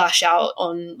could splash out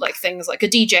on like things like a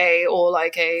DJ or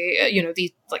like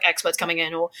these like experts coming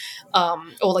in or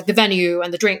like the venue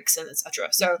and the drinks and etc.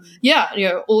 So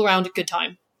yeah, all around a good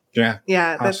time. Yeah.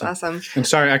 Yeah, that's awesome. And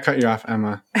sorry, I cut you off,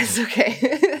 Emma. It's okay.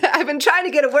 I've been trying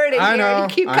to get a word in I here. know, You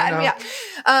keep cutting me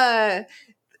off.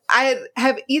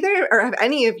 Have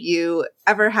any of you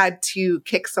ever had to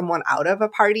kick someone out of a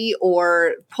party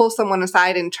or pull someone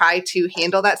aside and try to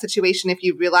handle that situation if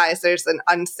you realize there's an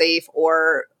unsafe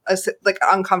or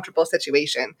uncomfortable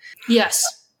situation? Yes.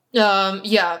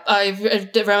 I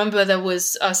remember there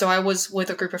was, so I was with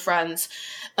a group of friends,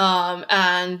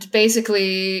 and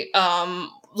basically,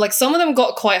 like some of them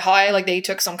got quite high, like they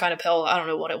took some kind of pill, I don't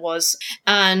know what it was.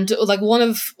 And like one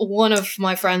of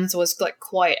my friends was like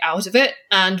quite out of it.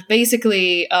 And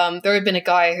basically, there had been a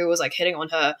guy who was like hitting on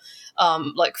her,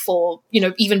 like for,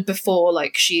 even before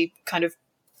like she kind of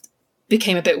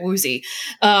became a bit woozy.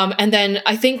 And then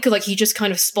I think like he just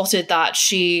kind of spotted that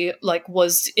she like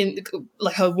was in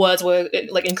like her words were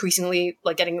like increasingly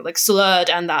like getting like slurred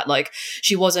and that like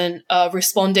she wasn't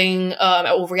responding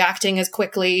or reacting as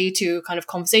quickly to kind of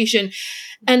conversation.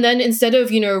 And then instead of,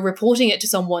 reporting it to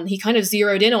someone, he kind of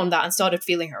zeroed in on that and started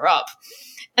feeling her up.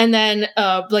 And then,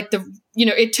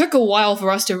 it took a while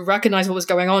for us to recognize what was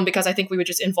going on because I think we were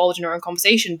just involved in our own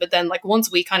conversation. But then, like,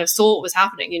 once we kind of saw what was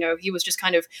happening, he was just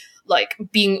kind of, like,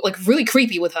 being, like, really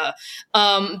creepy with her.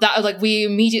 That, like, we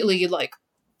immediately, like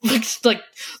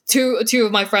two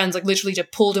of my friends, like, literally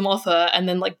just pulled him off her and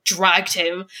then, like, dragged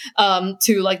him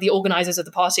to, like, the organizers of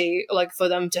the party, like, for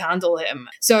them to handle him.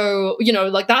 So,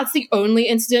 like, that's the only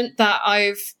incident that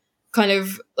I've kind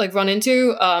of, like, run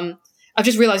into. I've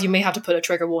just realized you may have to put a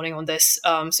trigger warning on this.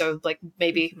 So like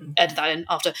maybe edit that in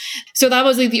after. So that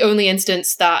was like the only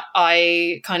instance that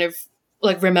I kind of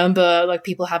like remember like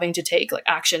people having to take like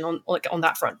action on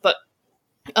that front. But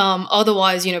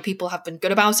otherwise, people have been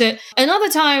good about it. Another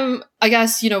time, I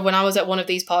guess, when I was at one of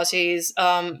these parties,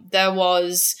 there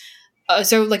was,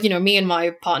 so like, me and my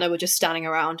partner were just standing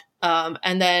around.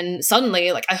 And then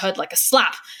suddenly like I heard like a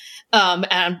slap.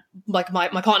 And like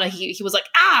my partner, he was like,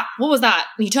 what was that?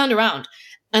 And he turned around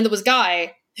and there was a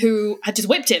guy who had just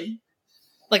whipped him,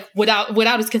 like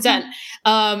without his consent.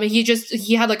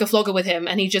 He had like a flogger with him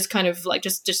and he just kind of like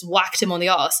just whacked him on the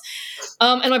ass.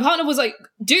 And my partner was like,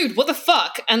 dude, what the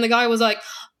fuck? And the guy was like,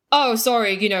 oh,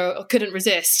 sorry, couldn't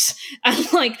resist.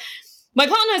 And like, my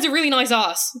partner has a really nice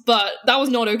ass, but that was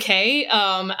not okay.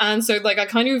 And so like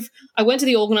I went to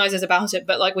the organizers about it,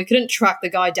 but like we couldn't track the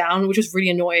guy down, which was really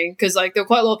annoying because like there were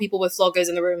quite a lot of people with floggers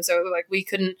in the room, so like we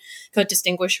couldn't kind of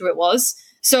distinguish who it was.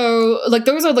 So like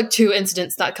those are like two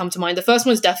incidents that come to mind. The first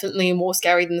one is definitely more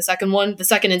scary than the second one. The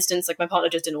second instance, like my partner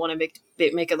just didn't want to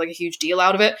make it like a huge deal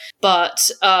out of it. But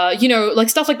like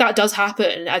stuff like that does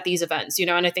happen at these events,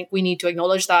 and I think we need to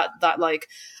acknowledge that like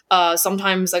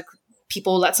sometimes like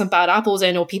people let some bad apples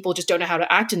in or people just don't know how to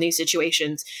act in these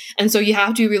situations. And so you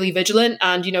have to be really vigilant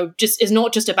and, just it's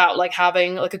not just about like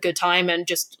having like a good time and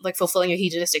just like fulfilling your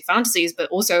hedonistic fantasies, but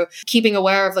also keeping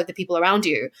aware of like the people around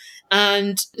you.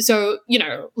 And so,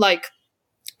 like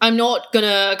I'm not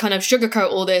gonna kind of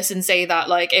sugarcoat all this and say that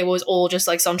like it was all just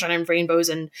like sunshine and rainbows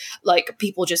and like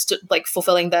people just like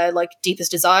fulfilling their like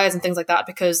deepest desires and things like that,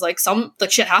 because like some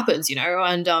like shit happens,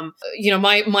 and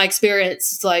my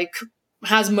experience like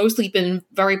has mostly been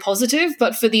very positive,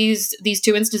 but for these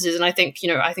two instances, and I think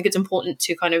it's important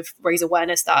to kind of raise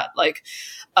awareness that like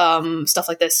stuff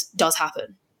like this does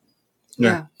happen.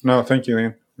 Yeah. No, thank you,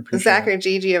 Lian. Zach or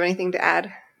G, do you have anything to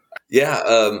add?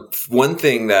 Yeah, one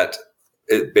thing that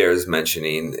it bears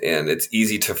mentioning, and it's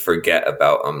easy to forget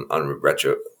about on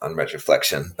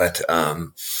retroflexion, but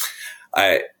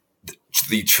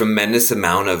the tremendous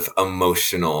amount of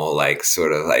emotional, like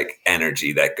sort of like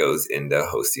energy that goes into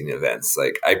hosting events.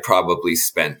 Like I probably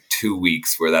spent 2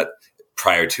 weeks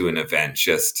prior to an event,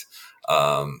 just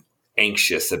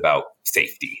anxious about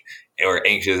safety or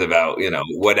anxious about,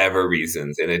 whatever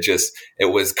reasons. And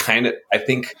it was kind of, I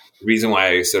think the reason why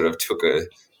I sort of took a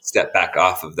step back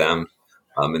off of them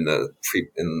in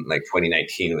like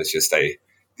 2019 was just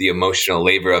the emotional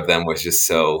labor of them was just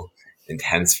so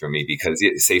intense for me because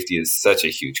safety is such a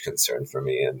huge concern for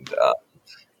me.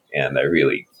 And I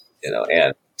really,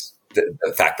 and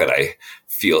the fact that I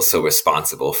feel so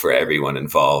responsible for everyone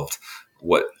involved,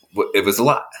 it was a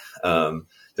lot.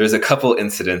 There's a couple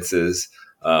incidences.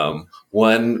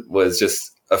 One was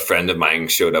just a friend of mine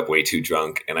showed up way too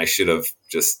drunk and I should have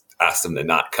just asked him to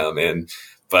not come in.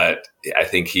 But I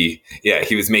think he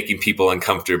was making people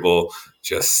uncomfortable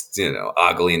just,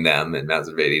 ogling them and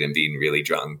masturbating and being really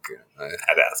drunk. I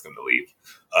had to ask him to leave.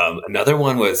 Another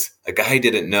one was a guy I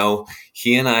didn't know.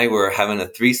 He and I were having a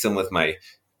threesome with my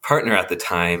partner at the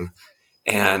time.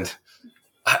 And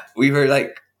we were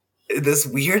like in this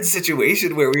weird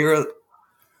situation where we were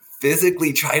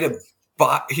physically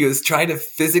he was trying to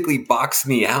physically box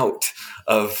me out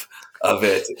of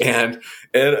it. And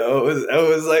I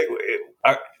was like,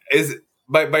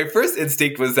 my first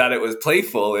instinct was that it was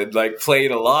playful and like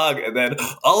playing along, and then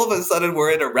all of a sudden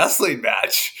we're in a wrestling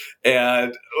match,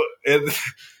 and I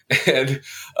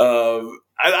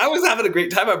was having a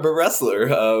great time. I'm a wrestler,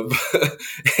 but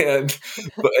then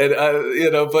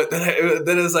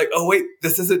it was like, oh wait,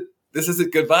 this isn't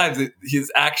good vibes. He's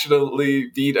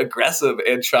actually being aggressive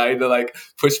and trying to like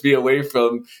push me away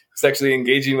from sexually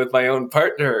engaging with my own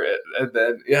partner, and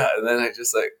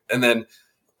then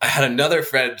I had another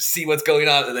friend see what's going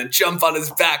on and then jump on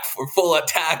his back for full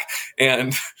attack.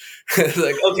 And it's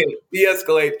like, okay,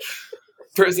 de-escalate.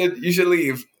 Person, you should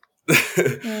leave.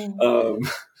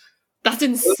 That's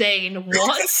insane.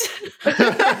 What?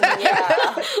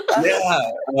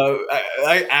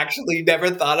 I actually never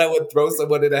thought I would throw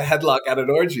someone in a headlock at an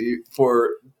orgy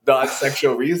for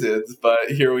non-sexual reasons, but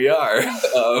here we are.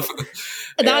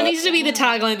 That needs to be the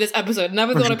tagline of this episode.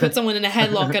 Never thought I'd put someone in a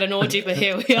headlock at an orgy, but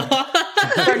here we are.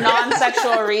 For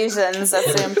non-sexual reasons,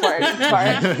 that's the important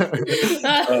part.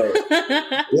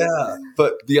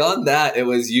 But beyond that, it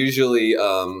was usually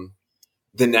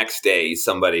the next day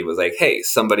somebody was like, hey,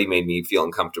 somebody made me feel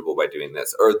uncomfortable by doing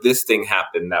this, or this thing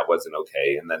happened that wasn't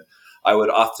okay. And then I would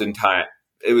oftentimes,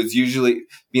 it was usually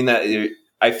being that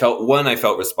I felt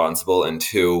responsible, and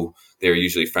two, they were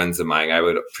usually friends of mine. I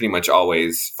would pretty much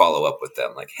always follow up with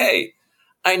them like, hey,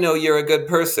 I know you're a good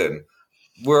person.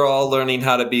 We're all learning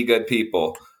how to be good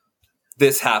people.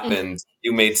 This happened.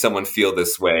 You made someone feel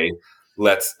this way.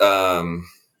 Let's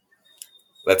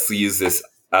use this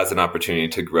as an opportunity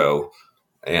to grow.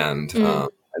 And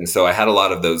so I had a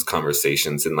lot of those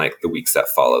conversations in like the weeks that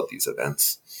followed these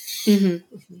events.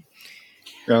 Mm-hmm.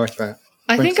 I like that.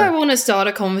 I think I want to start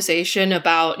a conversation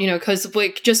about, because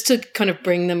like just to kind of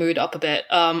bring the mood up a bit.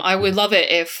 I would love it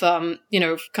if,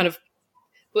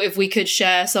 if we could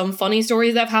share some funny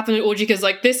stories that have happened at orgy, because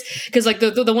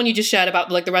the one you just shared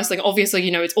about like the wrestling, obviously,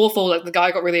 it's awful, like the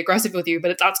guy got really aggressive with you,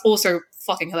 but that's also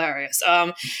fucking hilarious.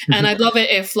 And I'd love it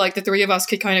if like the three of us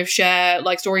could kind of share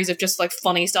like stories of just like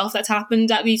funny stuff that's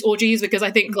happened at these orgies, because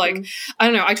I think like, I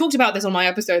don't know, I talked about this on my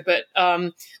episode, but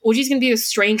orgies can be a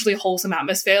strangely wholesome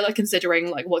atmosphere, like considering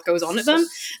like what goes on at them.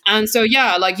 And so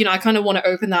yeah, like, I kind of want to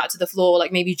open that to the floor,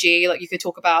 like maybe G, like you could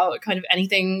talk about kind of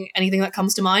anything that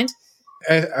comes to mind.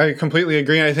 I completely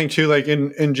agree. And I think too, like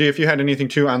in G, if you had anything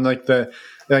too on like the,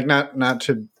 like not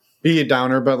to be a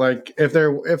downer, but like if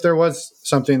there was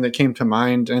something that came to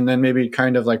mind, and then maybe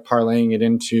kind of like parlaying it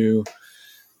into,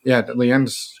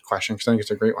 Leanne's question, because I think it's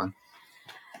a great one.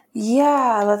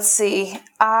 Yeah, let's see.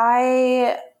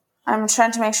 I'm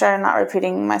trying to make sure I'm not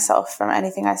repeating myself from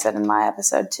anything I said in my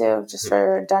episode too, just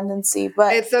for redundancy.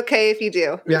 But it's okay if you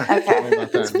do. Yeah. Okay.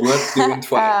 It's worth doing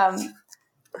twice.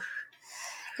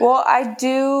 Well, I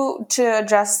do, to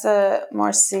address the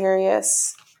more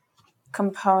serious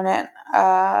component.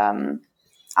 I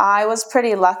was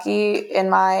pretty lucky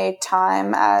in my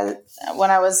time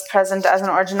when I was present as an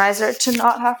organizer to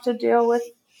not have to deal with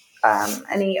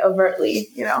any overtly,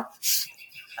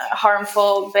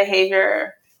 harmful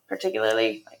behavior,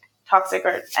 particularly like toxic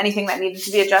or anything that needed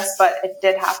to be addressed. But it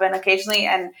did happen occasionally,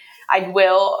 and I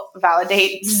will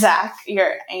validate, Zach,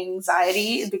 your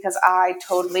anxiety, because I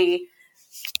totally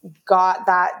got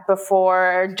that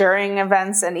before, during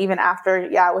events, and even after,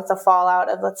 with the fallout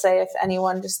of, let's say, if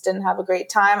anyone just didn't have a great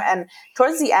time. And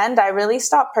towards the end, I really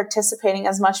stopped participating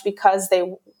as much, because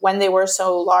when they were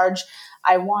so large,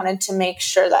 I wanted to make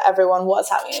sure that everyone was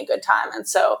having a good time. And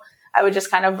so I would just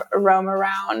kind of roam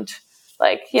around,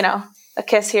 like, a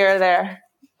kiss here or there.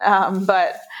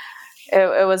 But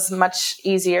it was much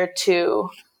easier to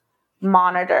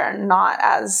monitor, not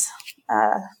as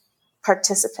a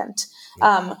participant.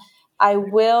 I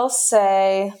will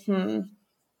say,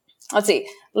 let's see,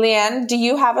 Leanne, do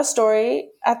you have a story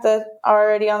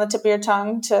already on the tip of your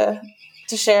tongue to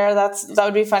share? That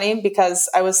would be funny, because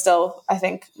I was still, I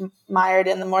think, mired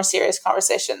in the more serious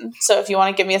conversation. So if you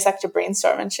want to give me a sec to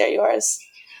brainstorm and share yours.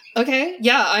 Okay.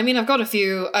 Yeah. I mean, I've got a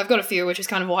few, which is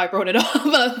kind of why I brought it up.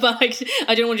 but I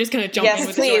didn't want to just kind of jump in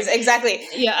with please. the story. Exactly.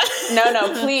 Yeah.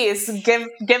 No, please give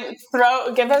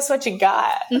us what you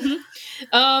got.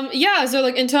 Mm-hmm. So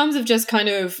like in terms of just kind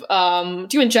of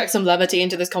to inject some levity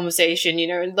into this conversation,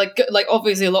 like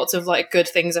obviously lots of like good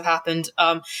things have happened,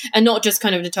 and not just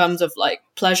kind of in terms of like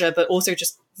pleasure, but also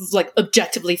just like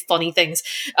objectively funny things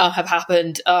have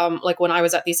happened like when I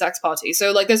was at these sex parties.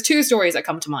 So like there's two stories that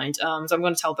come to mind. So I'm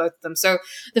going to tell both of them. So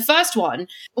the first one,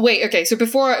 so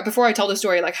before I tell the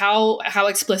story, like how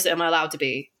explicit am I allowed to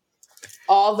be?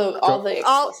 All the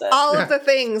explicit. all of the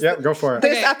things. Yep, go for it.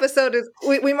 This episode is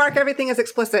we mark everything as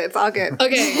explicit. It's all good.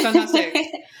 Okay, fantastic.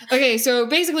 Okay, so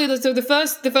basically,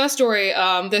 the first story.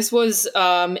 This was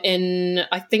in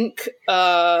I think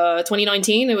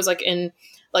 2019. It was like in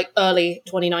like early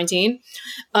 2019,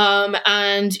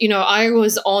 and you know I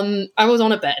was on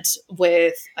a bed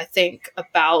with I think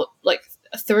about like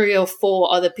 3 or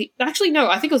 4 other people. Actually, no,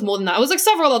 I think it was more than that. It was like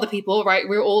several other people, right?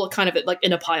 We were all kind of like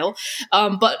in a pile,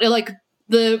 but like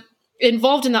the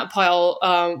involved in that pile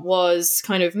was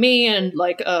kind of me and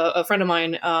like a friend of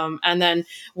mine, and then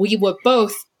we were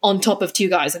both on top of 2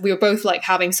 guys. We were both like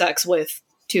having sex with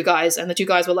 2 guys, and the 2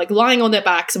 guys were like lying on their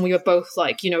backs, and we were both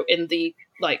like, you know, in the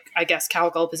like I guess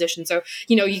cowgirl position. So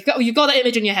you know you've got that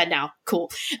image in your head now.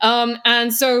 Cool.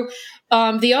 And so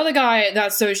the other guy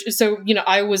so you know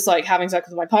I was like having sex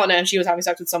with my partner, and she was having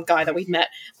sex with some guy that we'd met.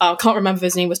 Can't remember if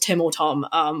his name was Tim or Tom.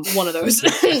 One of those.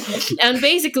 And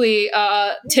basically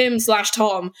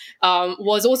Tim/Tom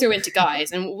was also into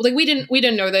guys, and like we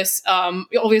didn't know this.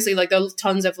 Obviously like there are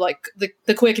tons of like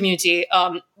the queer community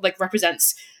like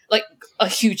represents like a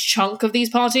huge chunk of these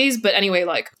parties. But anyway,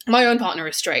 like my own partner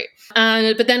is straight,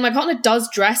 but then my partner does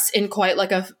dress in quite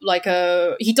like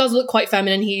a he does look quite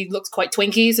feminine. He looks quite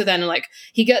twinky. So then like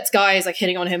he gets guys like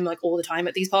hitting on him like all the time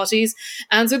at these parties.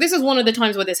 And so this is one of the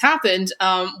times where this happened,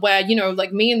 where, you know,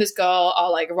 like me and this girl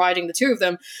are like riding the 2 of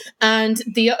them, and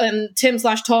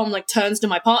Tim/Tom like turns to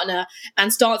my partner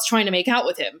and starts trying to make out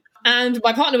with him. And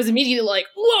my partner was immediately like,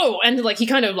 whoa. And like, he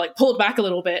kind of like pulled back a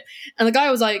little bit. And the guy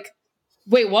was like,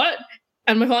 wait, what?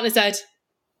 And my partner said,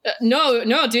 no,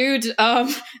 dude.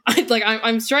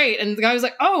 I'm straight. And the guy was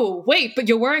like, oh, wait, but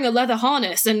you're wearing a leather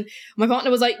harness. And my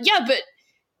partner was like, yeah, but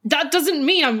that doesn't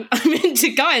mean I'm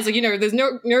into guys. Like, you know, there's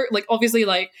no, like, obviously,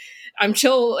 like, I'm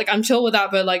chill with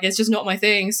that, but like it's just not my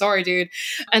thing. Sorry, dude.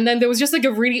 And then there was just like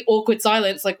a really awkward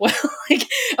silence, like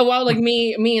while like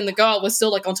me and the girl was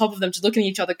still like on top of them, just looking at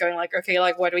each other, going like, okay,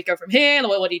 like where do we go from here?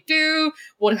 Like, what do you do?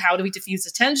 How do we diffuse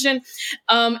the tension?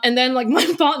 And then like my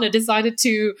partner decided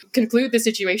to conclude the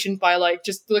situation by like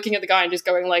just looking at the guy and just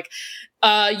going like,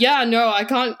 yeah, no, I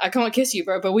can't kiss you,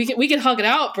 bro, but we can hug it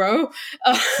out, bro.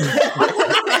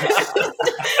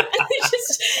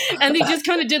 And they just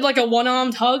kind of did like a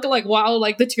one-armed hug, like while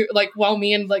like the 2, like while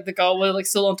me and like the girl were like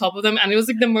still on top of them, and it was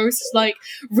like the most like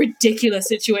ridiculous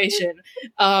situation.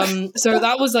 So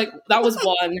that was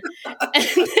one,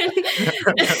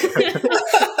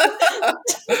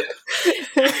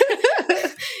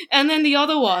 and then the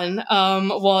other one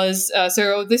was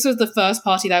so this was the first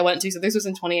party that I went to. So this was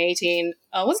in 2018.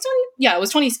 Was it 20? Yeah, it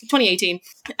was 2018,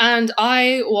 and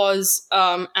I was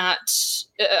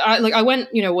I went,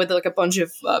 you know, with like a bunch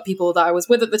of people that I was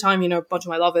with at the time, you know, a bunch of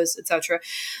my lovers, etc.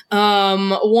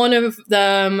 One of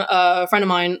them, a friend of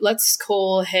mine, let's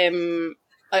call him,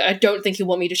 I don't think he'll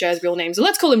want me to share his real name, so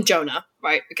let's call him Jonah,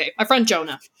 right? Okay, my friend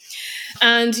Jonah.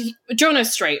 And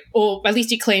Jonah's straight, or at least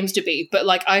he claims to be, but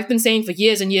like I've been saying for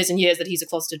years and years and years that he's a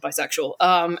closeted bisexual.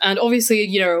 And obviously,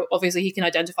 you know, he can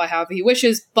identify however he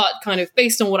wishes, but kind of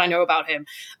based on what I know about him,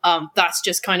 that's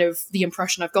just kind of the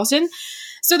impression I've gotten.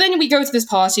 So then we go to this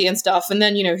party and stuff, and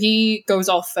then, you know, he goes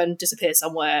off and disappears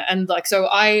somewhere. And like, so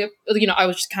I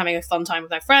was just having a fun time with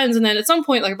my friends. And then at some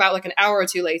point, like about like an hour or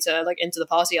 2 later, like into the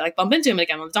party, I like bump into him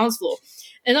again on the dance floor.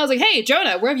 And I was like, hey,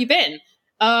 Jonah, where have you been?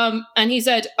 And he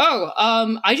said,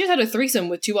 I just had a threesome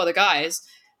with 2 other guys.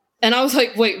 And I was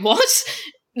like, wait, what?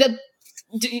 You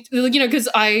know, because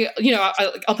I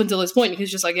up until this point, he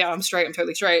was just like, yeah, I'm straight. I'm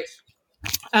totally straight.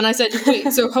 And I said,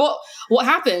 wait, so what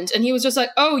happened? And he was just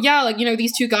like, oh yeah, like, you know,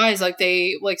 these 2 guys, like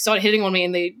they like started hitting on me,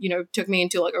 and they, you know, took me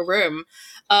into like a room.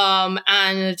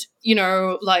 And, you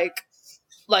know, like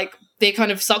they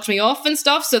kind of sucked me off and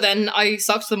stuff. So then I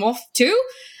sucked them off too.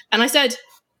 And I said,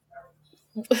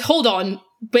 hold on,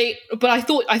 but I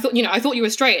thought, you know, I thought you were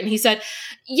straight. And he said,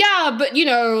 yeah, but you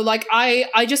know, like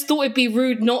I just thought it'd be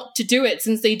rude not to do it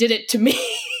since they did it to me.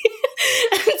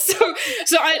 And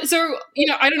so you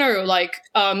know, I don't know, like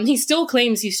he still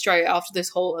claims he's straight after this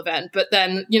whole event, but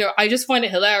then, you know, I just find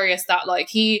it hilarious that like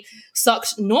he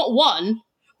sucked not 1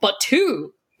 but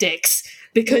 2 dicks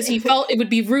because he felt it would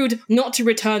be rude not to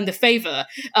return the favor.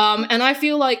 And I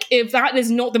feel like if that is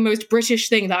not the most British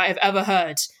thing that I've ever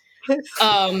heard, you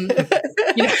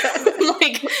know,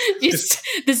 like just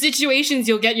the situations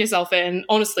you'll get yourself in,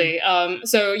 honestly.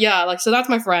 So yeah, like, so that's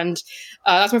my friend.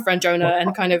 That's my friend Jonah,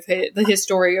 and kind of his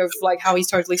story of like how he's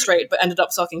totally straight but ended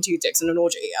up sucking 2 dicks in an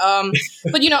orgy.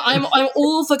 But I'm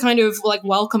all for kind of like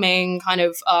welcoming kind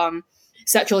of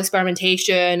sexual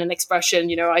experimentation and expression.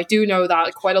 I do know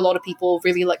that quite a lot of people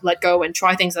really like let go and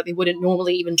try things that they wouldn't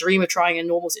normally even dream of trying in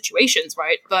normal situations,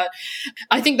 right? But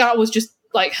I think that was just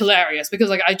like hilarious, because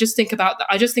like I just think about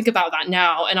that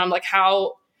now, and I'm like,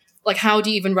 how do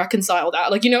you even reconcile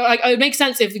that? Like, it makes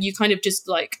sense if you kind of just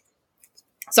like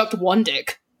sucked 1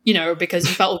 dick, because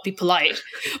you felt it would be polite.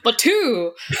 But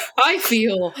 2, I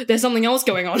feel there's something else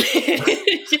going on here,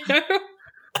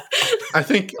 I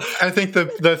think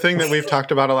the thing that we've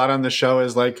talked about a lot on the show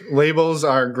is like labels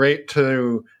are great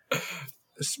to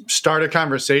start a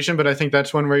conversation, but I think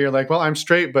that's one where you're like, well, I'm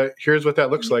straight, but here's what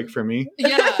that looks like for me.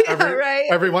 Yeah, right.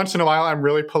 Every once in a while, I'm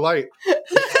really polite.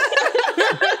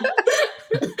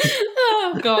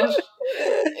 Oh gosh.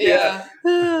 Yeah.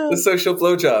 The social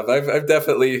blowjob. I've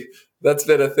definitely, that's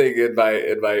been a thing in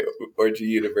my orgy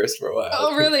universe for a while.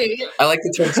 Oh really? I like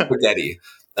the term spaghetti.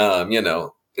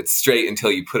 It's straight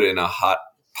until you put it in a hot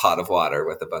pot of water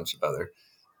with a bunch of other.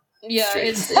 Yeah,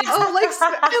 it's I love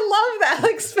that,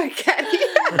 like spaghetti.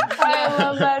 I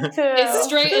love that too. It's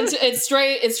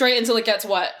straight until it gets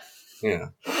wet. Yeah.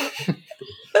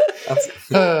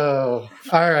 Oh,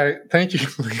 all right. Thank you.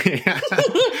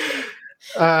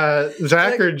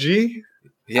 Zach or G?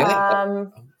 Yeah.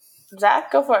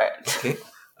 Zach, go for it. Okay.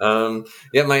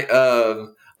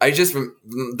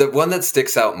 The one that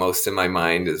sticks out most in my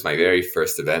mind is my very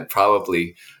first event.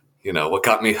 Probably, what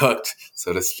got me hooked,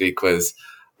 so to speak, was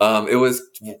it was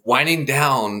winding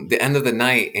down the end of the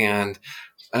night, and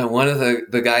one of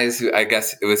the guys who, I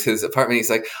guess it was his apartment,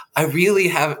 he's like, I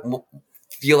really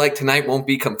feel like tonight won't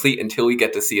be complete until we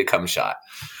get to see a cum shot.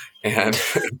 And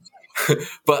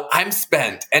but I'm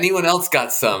spent. Anyone else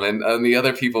got some? And the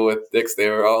other people with dicks, they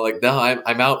were all like, no,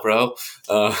 I'm out, bro. And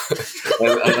I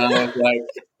was like,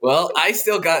 well, I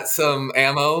still got some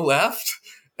ammo left.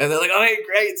 And they're like, oh, hey,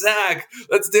 great, Zach,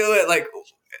 let's do it. Like,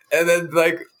 and then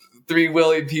like 3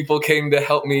 willing people came to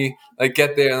help me like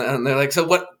get there. And they're like, so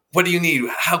what do you need?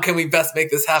 How can we best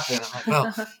make this happen? I'm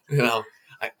like, well,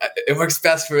 it works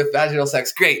best for vaginal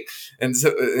sex. Great. And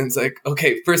so it's like,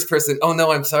 okay, first person. Oh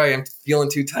no, I'm sorry. I'm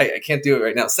feeling too tight. I can't do it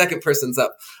right now. Second person's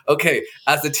up. Okay.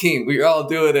 As a team, we're all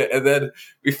doing it. And then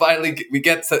we finally, we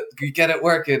get it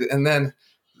working. And then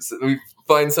we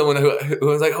find someone who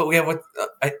was like, oh yeah,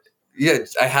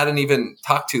 I hadn't even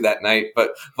talked to that night,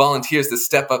 but volunteers to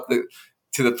step up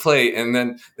to the plate, and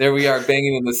then there we are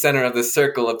banging in the center of the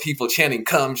circle of people chanting,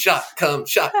 come shot, come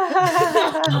shot.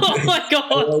 Oh my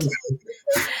God.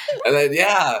 And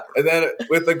then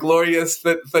with the glorious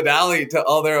finale to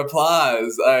all their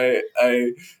applause, I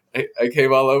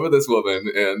came all over this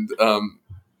woman, and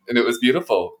it was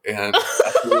beautiful. And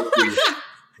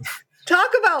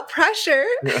Talk about pressure.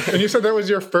 And you said that was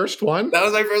your first one? That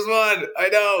was my first one. I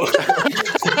know.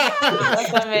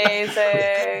 That's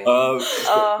amazing.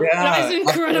 Yeah. That is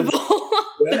incredible.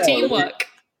 The teamwork.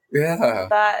 Yeah.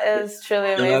 That is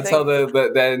truly amazing. And that's how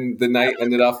then the night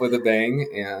ended off with a bang.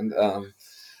 And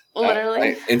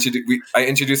literally, I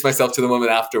introduced myself to the woman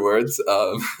afterwards.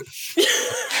 And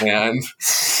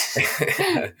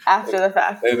after the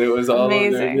fact, and it was all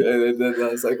amazing. And then I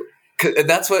was like, and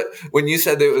that's what, when you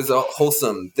said it was a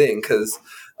wholesome thing, because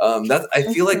I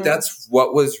feel like that's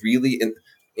what was really in,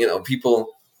 people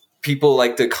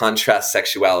like to contrast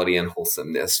sexuality and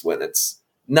wholesomeness when it's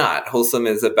not. Wholesome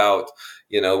is about,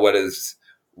 what is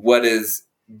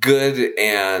good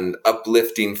and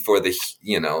uplifting for the,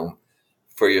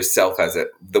 for yourself as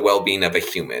the well-being of a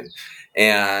human.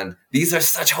 And these are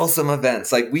such wholesome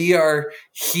events. Like, we are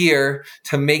here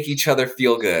to make each other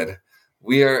feel good.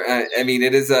 We are, the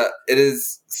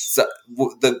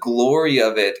glory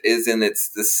of it is in the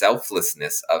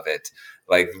selflessness of it.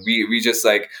 Like, we just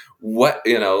like, what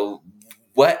is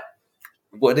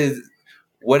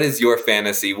your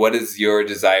fantasy? What is your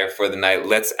desire for the night?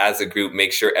 Let's, as a group,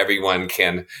 make sure everyone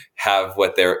can have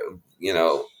what they're,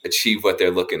 achieve what they're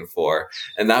looking for.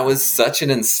 And that was such an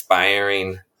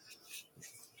inspiring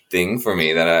thing for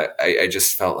me that I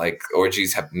just felt like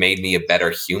orgies have made me a better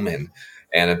human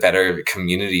and a better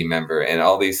community member and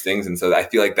all these things. And so I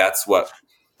feel like that's what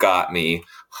got me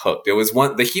hooked. It was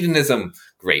the hedonism,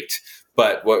 great.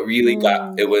 But what really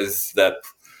it was the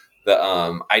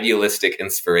idealistic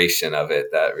inspiration of it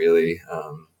that really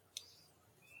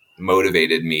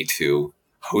motivated me to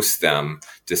host them,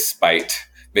 despite,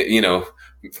 made you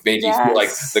feel like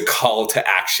the call to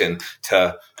action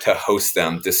to host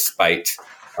them, despite,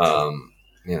 how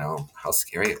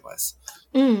scary it was.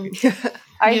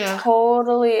 I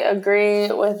totally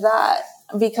agree with that,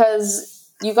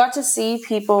 because you got to see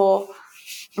people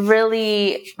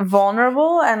really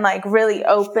vulnerable and like really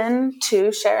open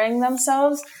to sharing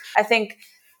themselves. I think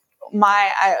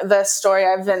the story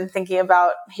I've been thinking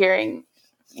about hearing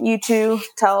you two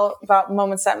tell about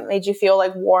moments that made you feel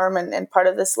like warm and part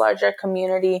of this larger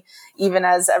community, even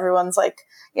as everyone's like,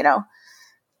 you know,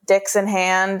 dicks in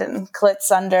hand and clits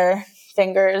under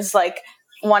fingers. Like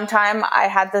one time I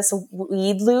had this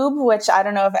weed lube, which I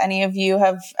don't know if any of you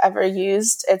have ever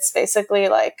used. It's basically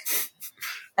like,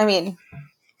 I mean,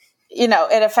 you know,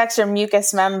 it affects your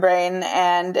mucous membrane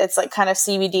and it's like kind of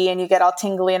CBD and you get all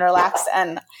tingly and relaxed.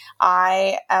 And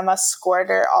I am a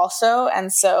squirter also.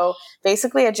 And so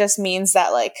basically it just means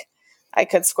that like I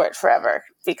could squirt forever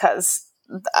because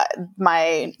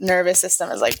my nervous system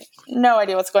is like no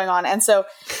idea what's going on. And so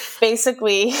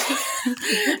basically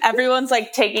everyone's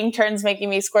like taking turns making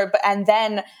me squirt. And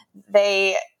then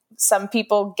some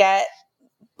people get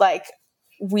like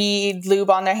weed lube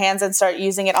on their hands and start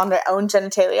using it on their own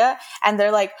genitalia. And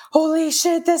they're like, holy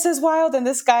shit, this is wild. And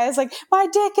this guy is like, my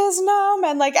dick is numb.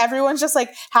 And like, everyone's just like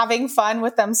having fun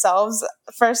with themselves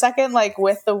for a second, like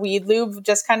with the weed lube,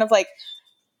 just kind of like,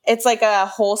 it's like a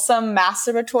wholesome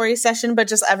masturbatory session, but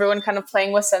just everyone kind of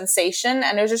playing with sensation.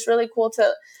 And it was just really cool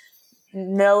to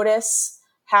notice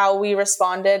how we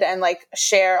responded and like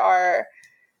share our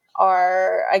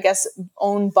I guess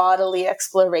own bodily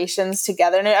explorations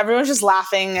together, and everyone's just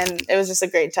laughing and it was just a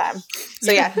great time.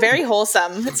 So yeah, very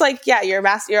wholesome. It's like, yeah,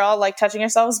 you're all like touching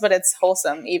yourselves, but it's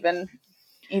wholesome even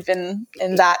in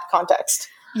that context.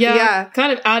 Yeah,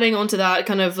 kind of adding on to that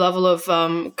kind of level of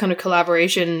kind of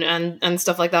collaboration and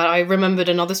stuff like that. I remembered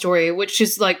another story, which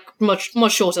is like much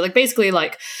shorter. Like basically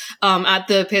like at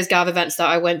the Piers Gav events that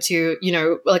I went to, you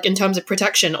know, like in terms of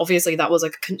protection, obviously that was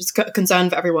like a concern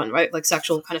for everyone, right? Like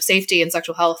sexual kind of safety and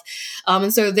sexual health.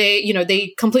 And so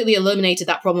they completely eliminated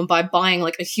that problem by buying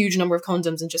like a huge number of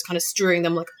condoms and just kind of strewing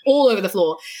them like all over the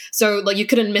floor. So like you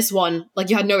couldn't miss one. Like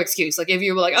you had no excuse. Like if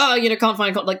you were like, oh, you know, can't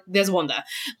find like there's one there.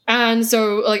 And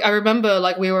so like I remember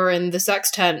like we were in the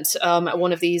sex tent at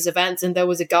one of these events and there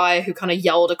was a guy who kind of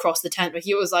yelled across the tent, but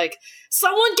he was like,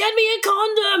 someone get me a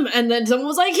condom, and then someone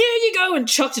was like, here you go, and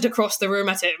chucked it across the room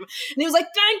at him, and he was like,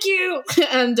 thank you.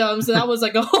 And so that was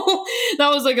like a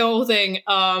whole thing,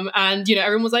 and you know,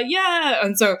 everyone was like, yeah.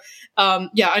 And so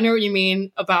yeah, I know what you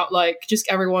mean about like just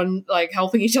everyone like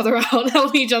helping each other out,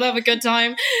 helping each other have a good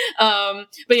time.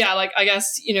 But yeah, like I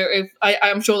guess, you know, if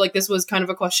I'm sure like this was kind of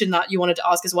a question that you wanted to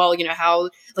ask as well, you know, how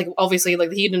like obviously like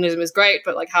the hedonism is great,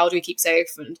 but like how do we keep safe?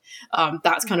 And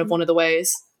that's kind of one of the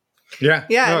ways. Yeah.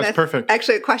 Yeah. No, and it's perfect.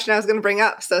 Actually, a question I was going to bring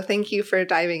up. So thank you for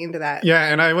diving into that. Yeah.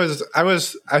 And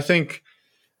I think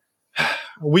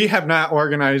we have not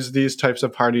organized these types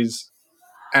of parties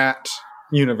at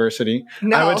university.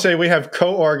 No. I would say we have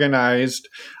co-organized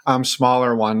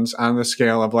smaller ones on the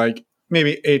scale of like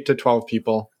maybe 8 to 12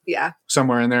 people. Yeah.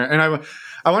 Somewhere in there. And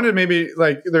I wanted maybe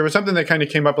like, there was something that kind of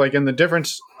came up like in the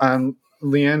difference on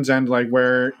Leanne's end, like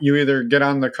where you either get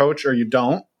on the coach or you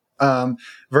don't,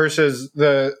 versus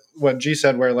what G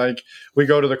said, where like we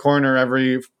go to the corner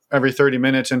every 30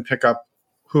 minutes and pick up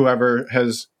whoever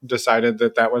has decided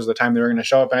that was the time they were going to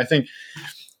show up. And I think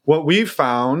what we've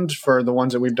found for the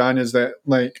ones that we've done is that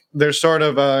like there's sort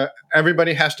of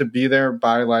everybody has to be there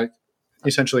by like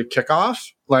essentially kickoff,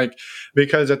 like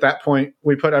because at that point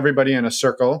we put everybody in a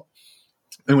circle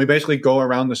and we basically go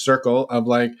around the circle of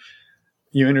like,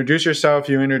 you introduce yourself,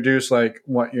 you introduce like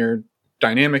what your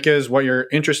dynamic is, what you're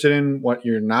interested in, what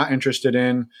you're not interested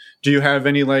in. Do you have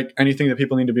anything that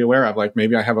people need to be aware of? Like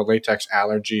maybe I have a latex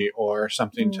allergy or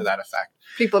something to that effect.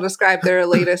 People describe their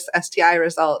latest STI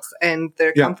results and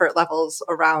their comfort levels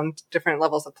around different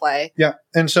levels of play. Yeah.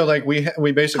 And so like we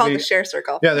basically called the share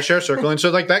circle. Yeah, the share circle. And so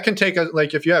like that can take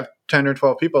like if you have 10 or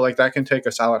 12 people, like that can take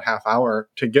a solid half hour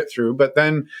to get through. But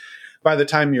then by the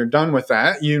time you're done with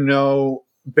that, you know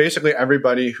basically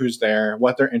everybody who's there,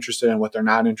 what they're interested in, what they're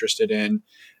not interested in.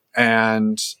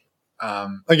 And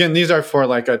again, these are for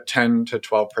like a 10 to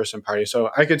 12 person party. So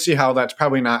I could see how that's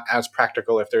probably not as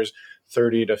practical if there's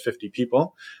 30 to 50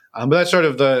 people. But that's sort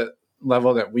of the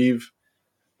level that we've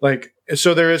like,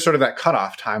 so there is sort of that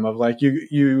cutoff time of like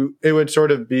it would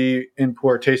sort of be in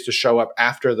poor taste to show up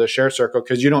after the share circle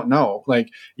because you don't know, like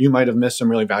you might have missed some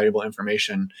really valuable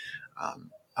information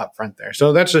up front there.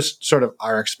 So that's just sort of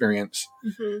our experience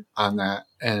on that.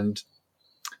 And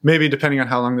maybe depending on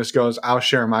how long this goes, I'll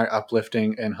share my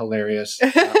uplifting and hilarious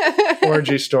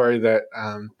orgy story that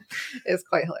is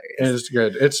quite hilarious. Is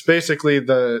good. It's basically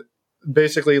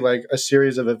like a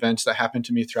series of events that happened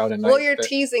to me throughout a night. Well, you're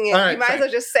teasing it. Right, you might as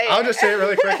well just say it. I'll just say it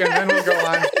really quick and then we'll go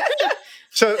on.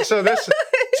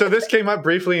 So So this came up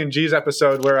briefly in G's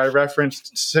episode where I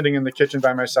referenced sitting in the kitchen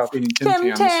by myself eating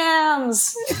Tim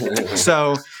Tams.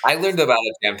 So I learned about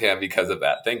a Tam Tam because of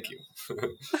that. Thank you.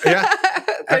 Yeah,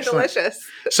 They're excellent. delicious.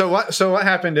 So what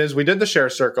happened is we did the share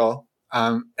circle,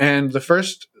 and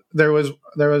there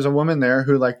was a woman there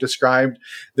who like described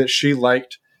that she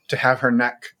liked to have her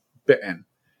neck bitten,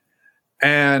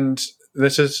 and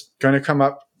this is going to come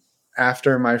up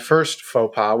after my first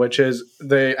faux pas, which is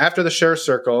after the share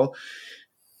circle,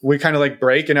 we kind of like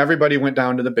break and everybody went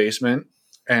down to the basement,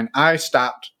 and I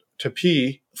stopped to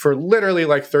pee for literally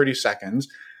like 30 seconds.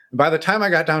 By the time I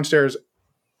got downstairs,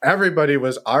 everybody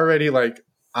was already like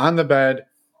on the bed,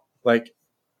 like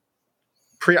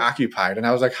preoccupied. And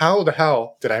I was like, how the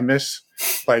hell did I miss?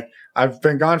 Like, I've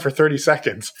been gone for 30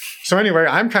 seconds. So anyway,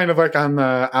 I'm kind of like on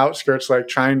the outskirts, like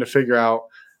trying to figure out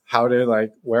how to like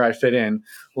where I fit in.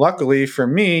 Luckily for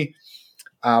me,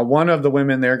 one of the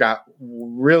women there got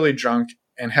really drunk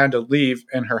and had to leave,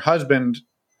 and her husband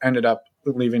ended up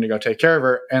leaving to go take care of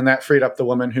her, and that freed up the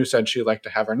woman who said she'd like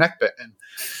to have her neck bitten.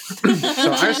 Moving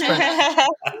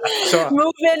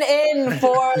in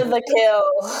for the kill.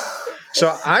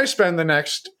 So I spend the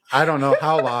next, I don't know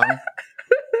how long,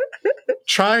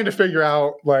 trying to figure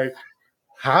out like,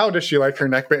 how does she like her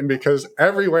neck bitten? Because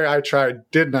every way I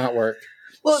tried did not work.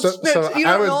 Well, you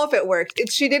don't know if it worked.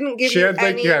 She didn't give you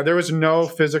any... there was no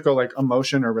physical like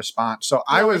emotion or response. So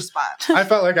I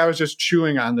felt like I was just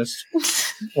chewing on this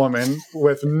woman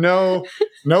with no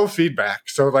feedback.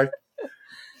 So like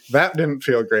that didn't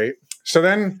feel great. So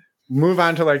then move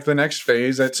on to like the next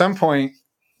phase. At some point,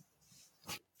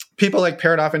 people like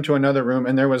paired off into another room,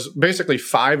 and there was basically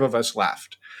 5 of us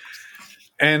left.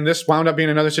 And this wound up being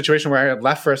another situation where I had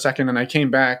left for a second and I came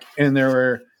back, and there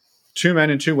were 2 men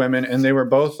and 2 women, and they were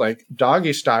both like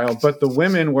doggy style, but the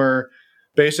women were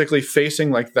basically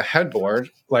facing like the headboard,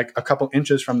 like a couple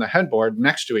inches from the headboard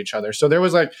next to each other. So there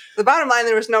was like, the bottom line,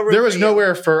 there was no room. There was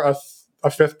nowhere for a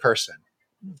 5th person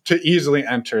to easily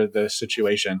enter the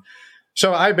situation.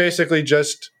 So I basically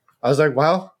I was like,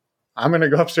 well, I'm going to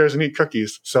go upstairs and eat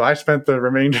cookies. So I spent the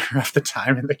remainder of the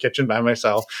time in the kitchen by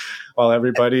myself while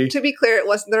everybody... To be clear, it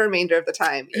wasn't the remainder of the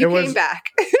time. You came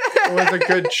back. It was a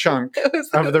good chunk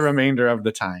of the remainder of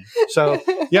the time. So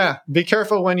yeah, be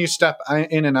careful when you step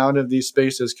in and out of these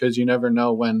spaces, because you never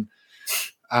know when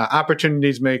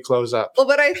opportunities may close up. Well,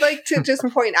 but I'd like to just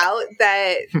point out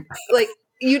that like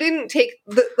you didn't take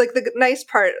the nice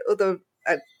part of the...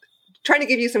 trying to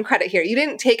give you some credit here. You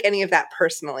didn't take any of that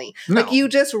personally. No. Like you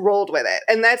just rolled with it.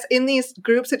 And that's in these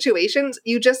group situations,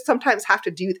 you just sometimes have to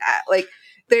do that. Like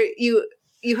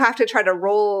you have to try to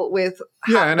roll with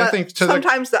I think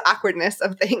sometimes the awkwardness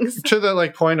of things. To the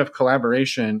like point of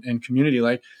collaboration and community,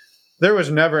 like there was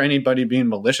never anybody being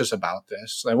malicious about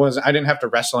this. I didn't have to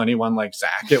wrestle anyone like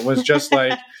Zach. It was just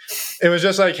like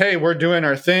hey, we're doing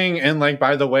our thing, and like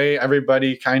by the way,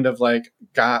 everybody kind of like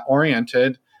got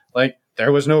oriented. Like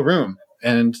there was no room,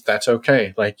 and that's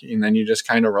okay. Like, and then you just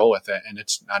kind of roll with it, and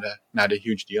it's not a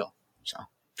huge deal. So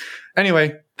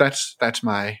anyway, that's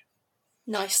my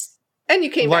nice. And you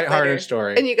came back lighthearted later,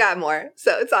 story, and you got more,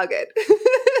 so it's all good.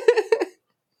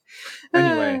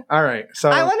 Anyway, all right. So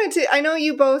I know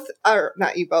you both, or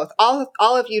not you both, all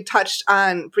of you touched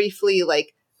on briefly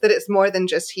like that it's more than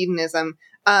just hedonism,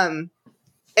 and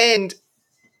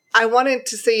I wanted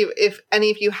to see if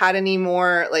any of you had any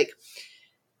more like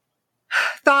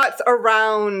thoughts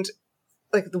around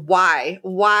like the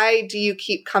why do you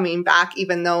keep coming back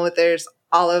even though there's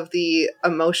all of the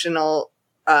emotional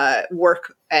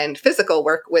work and physical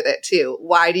work with it too?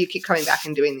 Why do you keep coming back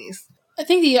and doing these? I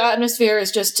think the atmosphere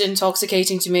is just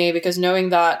intoxicating to me, because knowing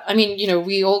that, I mean, you know,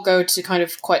 we all go to kind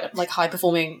of quite like high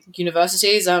performing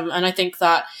universities, and I think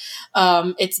that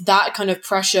it's that kind of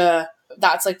pressure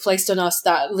that's like placed on us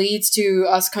that leads to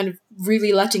us kind of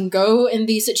really letting go in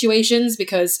these situations,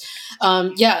 because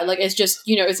like it's just,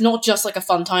 you know, it's not just like a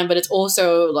fun time, but it's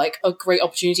also like a great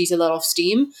opportunity to let off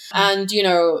steam. And, you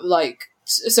know, like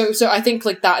so I think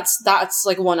like that's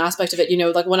like one aspect of it, you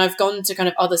know, like when I've gone to kind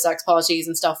of other sex parties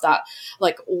and stuff that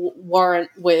like weren't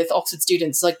with Oxford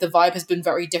students, like the vibe has been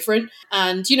very different,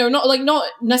 and you know, not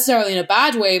necessarily in a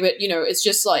bad way, but you know, it's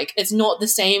just like it's not the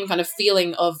same kind of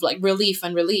feeling of like relief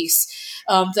and release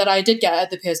that I did get at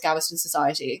the Piers Gaveston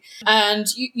Society. And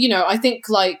you know, I think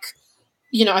like,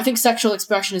 you know, I think sexual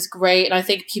expression is great, and I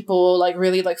think people like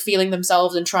really like feeling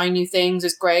themselves and trying new things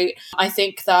is great. I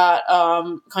think that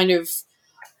kind of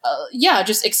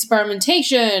just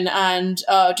experimentation and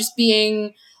just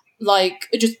being like,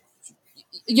 just,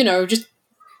 you know, just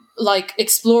like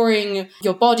exploring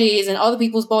your bodies and other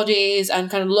people's bodies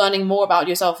and kind of learning more about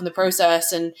yourself in the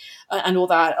process and all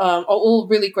that are all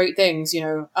really great things, you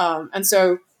know. And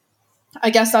so I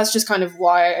guess that's just kind of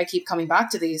why I keep coming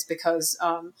back to these, because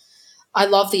I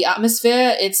love the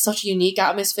atmosphere. It's such a unique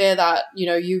atmosphere that,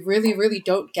 you really, really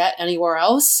don't get anywhere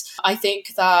else. I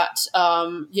think that,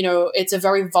 it's a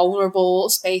very vulnerable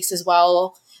space as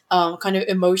well, kind of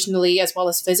emotionally as well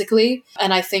as physically.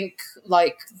 And I think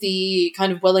like the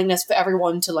kind of willingness for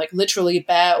everyone to like literally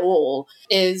bear all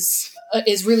is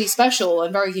really special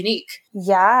and very unique.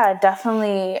 Yeah,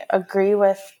 definitely agree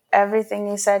with everything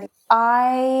you said.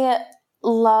 I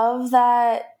love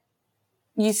that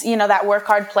you know, that work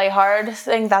hard, play hard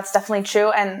thing. That's definitely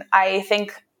true. And I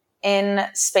think in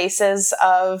spaces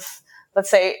of, let's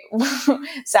say,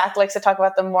 Zach likes to talk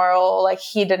about the moral, like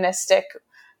hedonistic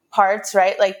parts,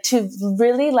 right? Like to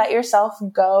really let yourself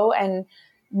go and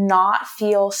not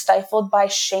feel stifled by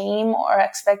shame or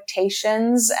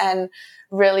expectations, and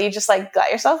really just like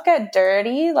let yourself get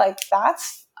dirty. Like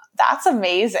that's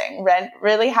amazing.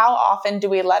 Really, how often do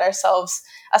we let ourselves,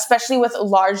 especially with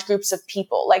large groups of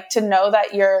people, like to know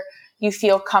that you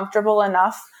feel comfortable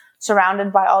enough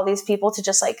surrounded by all these people to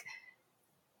just like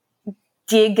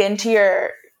dig into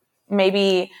your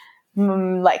maybe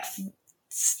like,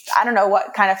 I don't know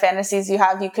what kind of fantasies you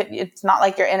have. It's not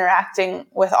like you're interacting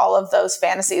with all of those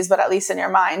fantasies, but at least in your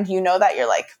mind, you know that you're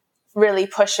like really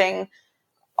pushing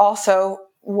also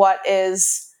what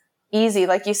is easy.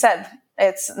 Like you said,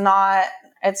 it's not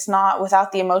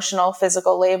without the emotional,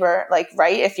 physical labor. Like,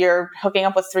 right. If you're hooking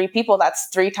up with 3 people, that's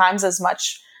 3 times as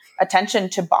much attention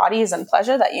to bodies and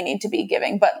pleasure that you need to be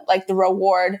giving. But like the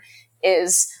reward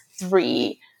is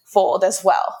 3-fold as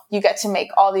well. You get to make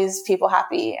all these people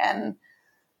happy. And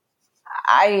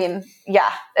I mean,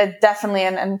 yeah, it's definitely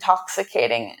an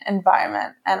intoxicating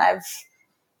environment. And I've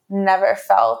never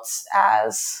felt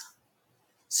as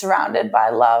surrounded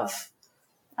by love.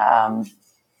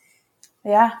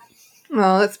 Yeah.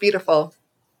 Oh, that's beautiful.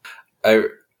 I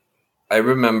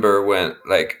remember when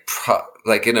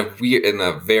in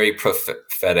a very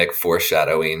prophetic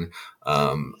foreshadowing,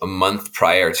 a month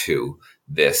prior to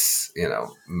this,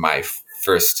 my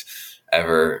first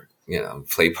ever,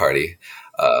 play party,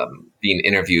 being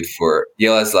interviewed for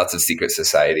Yale has lots of secret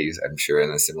societies, I'm sure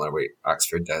in a similar way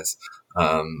Oxford does.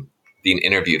 Being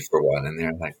interviewed for one, and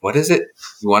they're like, "What is it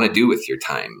you want to do with your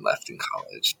time left in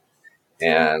college?"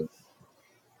 And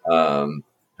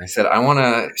I said, "I want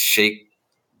to shake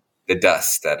the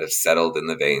dust that has settled in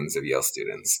the veins of Yale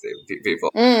students. People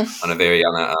on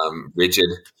a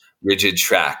rigid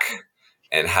track,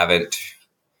 and haven't,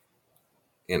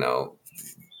 and are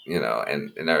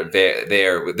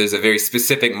there. There's a very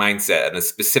specific mindset and a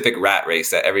specific rat race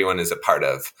that everyone is a part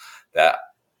of that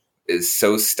is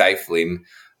so stifling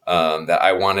that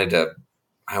I wanted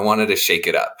to shake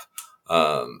it up.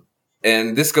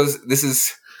 And this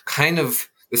is kind of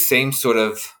the same sort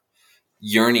of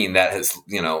yearning that has,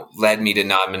 led me to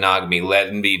non-monogamy,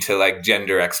 led me to like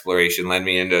gender exploration, led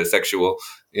me into sexual,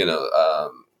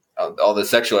 all the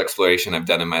sexual exploration I've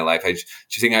done in my life. I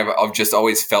just think I've just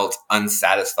always felt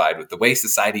unsatisfied with the way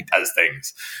society does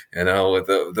things, with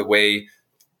the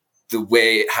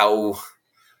way how,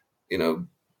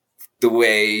 the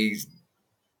way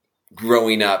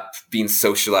growing up, being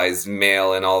socialized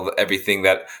male and everything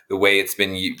that the way it's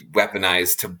been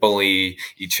weaponized to bully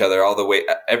each other, all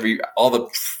the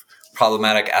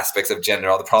problematic aspects of gender,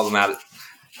 all the problematic,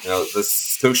 the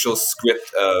social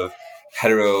script of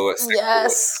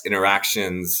heterosexual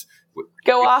interactions.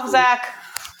 Go off, Zach.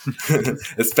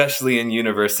 Especially in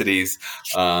universities,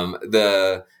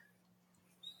 the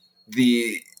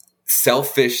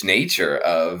selfish nature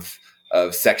of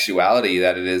sexuality,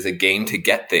 that it is a game to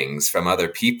get things from other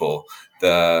people,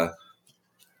 the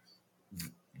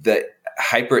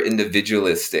hyper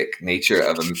individualistic nature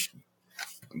of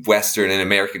Western and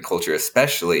American culture,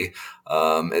 especially,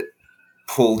 it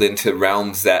pulled into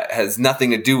realms that has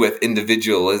nothing to do with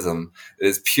individualism. It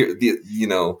is pure,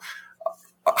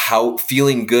 how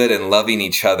feeling good and loving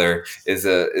each other is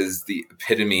the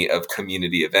epitome of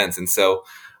community events. And so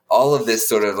all of this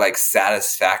sort of like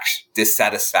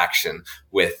dissatisfaction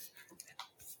with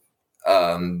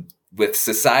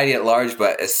society at large,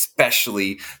 but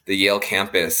especially the Yale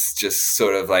campus, just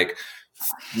sort of like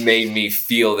made me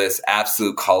feel this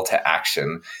absolute call to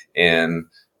action, and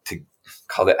to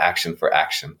call it action for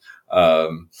action.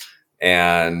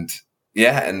 And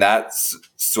that's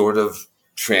sort of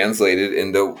translated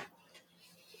into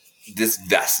this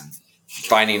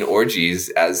finding orgies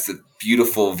as the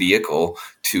beautiful vehicle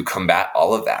to combat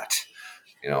all of that.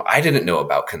 I didn't know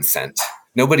about consent.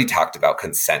 Nobody talked about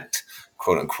consent,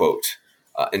 quote unquote,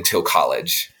 until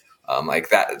college. Like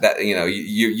that,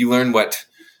 you learn what,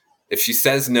 if she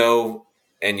says no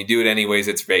and you do it anyways,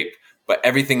 it's rape. But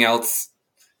everything else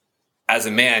as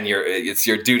a man, it's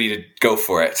your duty to go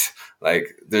for it.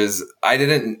 Like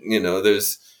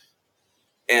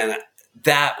and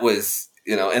that was,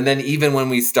 and then even when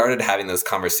we started having those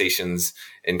conversations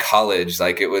in college,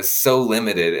 like it was so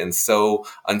limited and so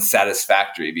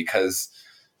unsatisfactory because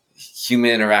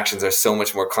human interactions are so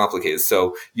much more complicated.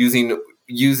 So using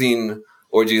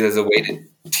orgies as a way to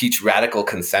teach radical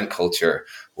consent culture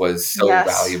was so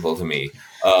valuable to me.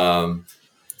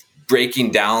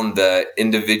 Breaking down the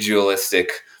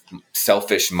individualistic,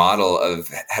 selfish model of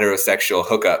heterosexual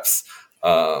hookups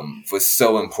was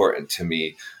so important to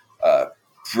me.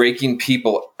 Breaking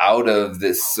people out of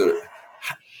this sort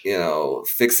of,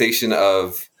 fixation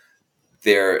of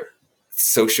their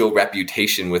social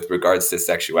reputation with regards to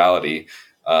sexuality,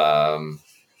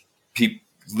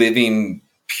 living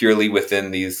purely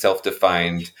within these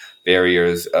self-defined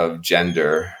barriers of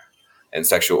gender and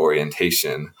sexual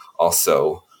orientation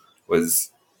also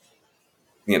was,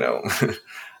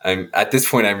 I'm at this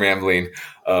point I'm rambling,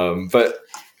 but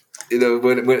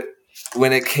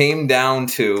when it came down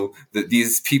to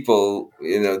these people,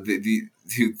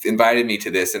 who invited me to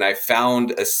this, and I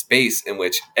found a space in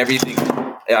which everything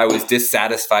I was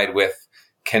dissatisfied with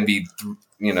can be,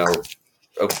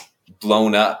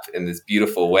 blown up in this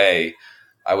beautiful way.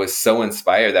 I was so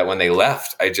inspired that when they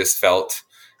left, I just felt,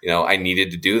 I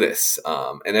needed to do this.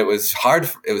 And it was hard.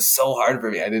 It was so hard for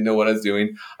me. I didn't know what I was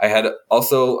doing. I had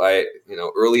also,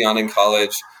 early on in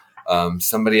college,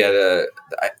 somebody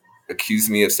accused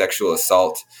me of sexual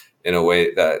assault in a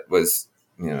way that was,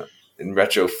 in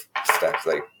retrospect,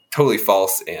 like totally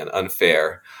false and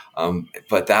unfair.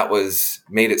 But that was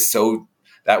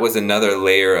another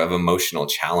layer of emotional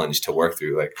challenge to work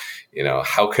through. Like,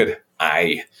 how could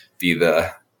I be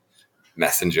the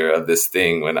messenger of this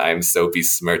thing when I'm so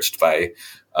besmirched by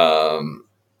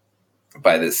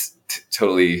this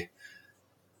totally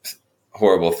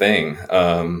horrible thing.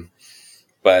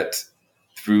 But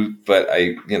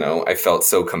I felt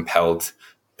so compelled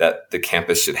that the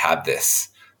campus should have this,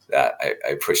 that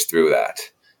I pushed through that.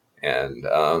 And,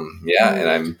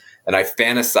 and I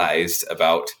fantasized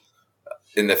about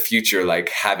in the future, like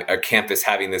having our campus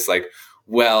having this like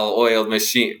well-oiled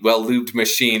machine, well-lubed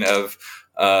machine of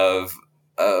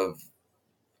an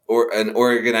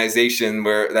organization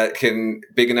where that can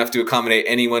big enough to accommodate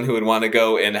anyone who would want to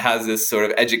go, and has this sort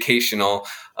of educational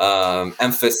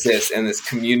emphasis and this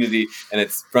community, and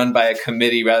it's run by a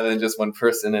committee rather than just one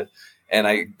person. And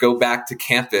I go back to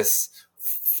campus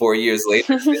 4 years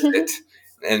later to visit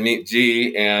and meet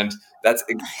G, and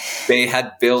they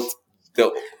had built the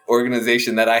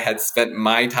organization that I had spent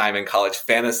my time in college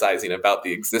fantasizing about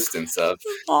the existence of.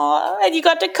 Aw, and you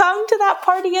got to come to that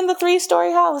party in the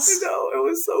 3-story house. I know, it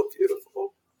was so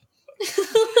beautiful.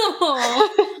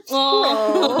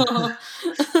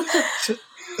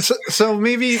 So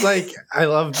maybe like, I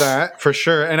love that for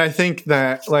sure. And I think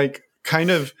that like kind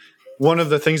of one of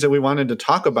the things that we wanted to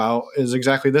talk about is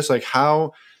exactly this, like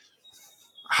how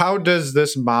does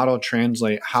this model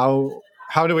translate? How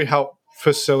do we help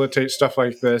facilitate stuff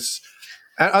like this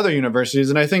at other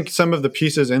universities? And I think some of the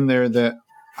pieces in there that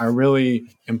are really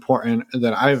important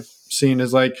that I've seen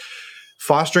is like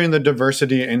fostering the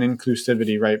diversity and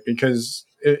inclusivity, right? Because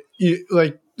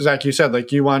like Zach, you said,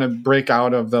 like you want to break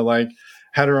out of the like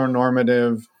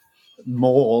heteronormative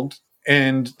mold,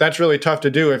 and that's really tough to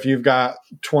do if you've got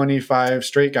 25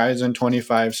 straight guys and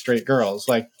 25 straight girls.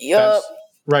 Like, that's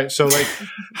right. So like,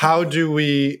 how do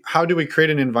we create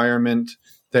an environment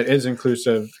that is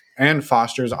inclusive and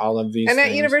fosters all of these and things?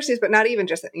 At universities, but not even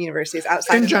just at universities,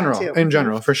 outside in of general, that too. In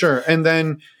general, for sure. And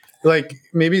then like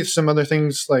maybe some other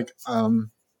things like,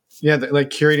 like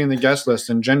curating the guest list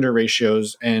and gender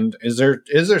ratios. And is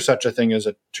there such a thing as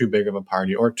a too big of a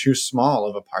party or too small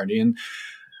of a party? And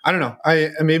I don't know,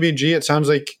 maybe G, it sounds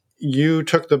like you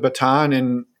took the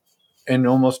baton and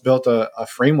almost built a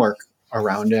framework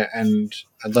around it. And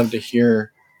I'd love to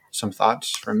hear some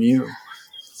thoughts from you.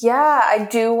 Yeah, I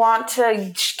do want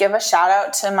to give a shout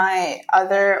out to my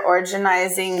other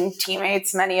organizing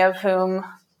teammates, many of whom,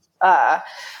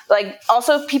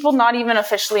 also people not even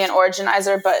officially an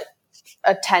organizer, but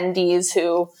attendees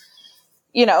who,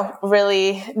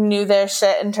 really knew their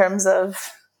shit in terms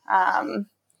of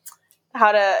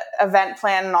how to event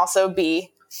plan and also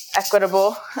be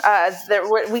equitable.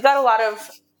 We got a lot of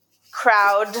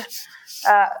crowd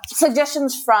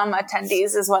suggestions from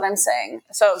attendees is what I'm saying.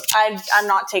 So I'm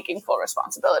not taking full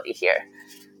responsibility here,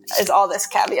 is all this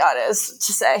caveat is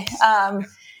to say.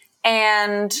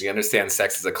 And we understand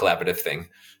sex is a collaborative thing.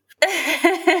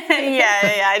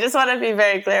 Yeah. I just want to be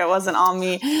very clear. It wasn't all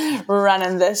me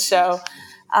running this show.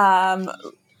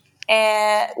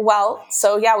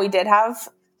 We did have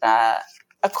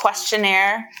a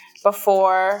questionnaire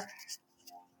before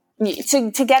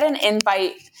to get an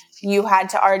invite. You had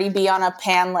to already be on a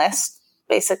pan list,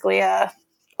 basically a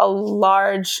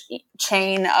large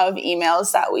chain of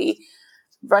emails that we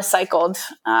recycled.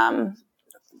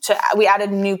 We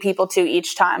added new people to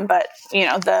each time, but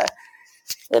the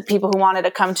people who wanted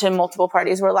to come to multiple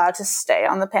parties were allowed to stay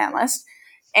on the pan list.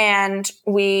 And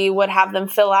we would have them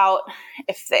fill out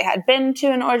if they had been to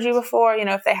an orgy before,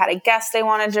 if they had a guest they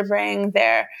wanted to bring,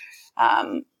 their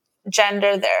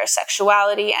gender, their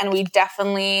sexuality. And we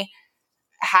definitely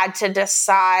had to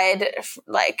decide,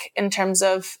 like, in terms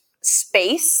of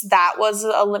space, that was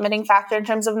a limiting factor in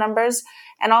terms of numbers.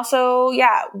 And also,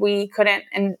 we couldn't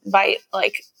invite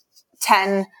like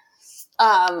 10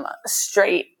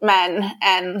 straight men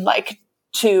and like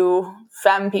 2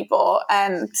 femme people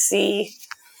and see,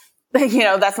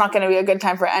 that's not going to be a good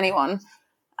time for anyone.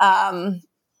 I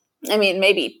mean,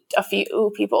 maybe a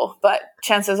few people, but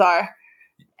chances are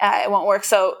it won't work.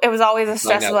 So it was always a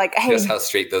stress of like, hey, just how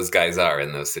straight those guys are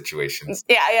in those situations.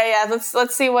 Yeah.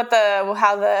 Let's see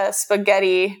how the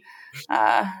spaghetti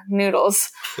noodles.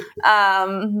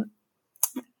 And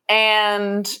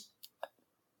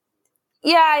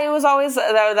it was always,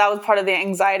 that was part of the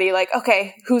anxiety. Like,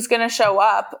 okay, who's going to show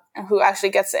up? Who actually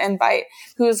gets the invite?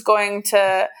 Who's going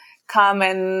to come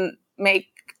and make,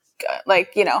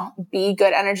 like, be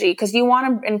good energy? Because you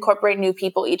want to incorporate new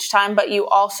people each time, but you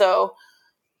also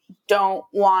don't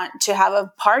want to have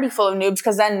a party full of noobs,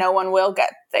 because then no one will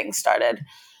get things started.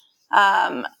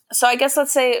 So I guess,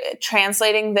 let's say,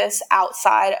 translating this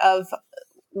outside of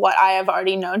what I have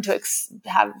already known to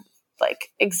have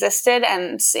like existed,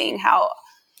 and seeing how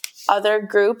other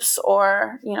groups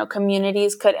or,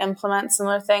 communities could implement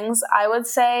similar things, I would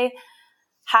say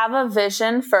have a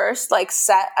vision first, like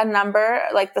set a number.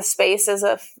 Like, the space is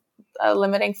a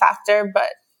limiting factor, but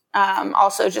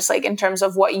also just like in terms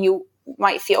of what you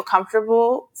might feel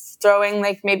comfortable throwing,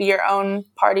 like maybe your own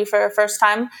party for a first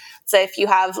time. So if you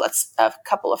have a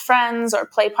couple of friends or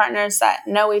play partners that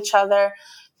know each other,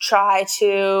 try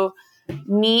to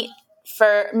meet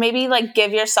for maybe like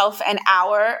give yourself an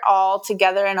hour all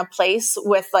together in a place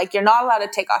with, like, you're not allowed to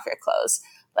take off your clothes.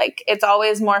 Like, it's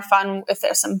always more fun if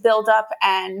there's some buildup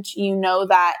and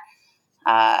that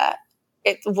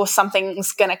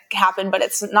something's going to happen, but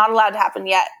it's not allowed to happen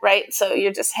yet, right? So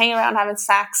you're just hanging around having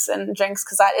snacks and drinks,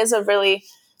 because that is a really,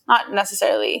 not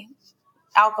necessarily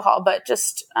alcohol, but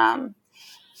just, hors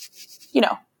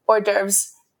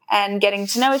d'oeuvres, and getting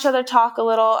to know each other, talk a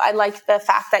little. I like the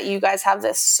fact that you guys have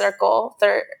this circle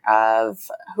of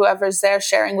whoever's there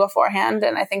sharing beforehand,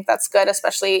 and I think that's good,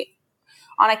 especially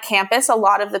on a campus. A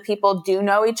lot of the people do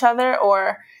know each other,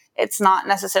 or it's not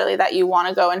necessarily that you want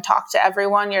to go and talk to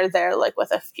everyone. You're there like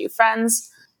with a few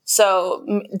friends. So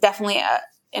definitely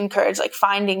encourage like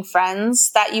finding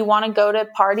friends that you want to go to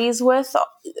parties with,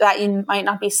 that you might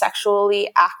not be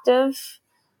sexually active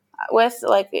with.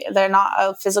 Like, they're not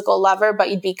a physical lover, but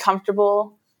you'd be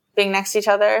comfortable being next to each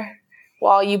other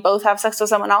while you both have sex with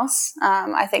someone else.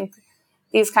 I think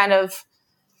these kind of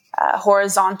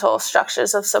horizontal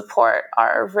structures of support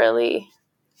are really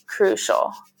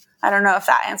crucial. I don't know if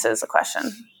that answers the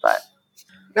question, but.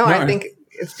 No, I think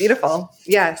it's beautiful.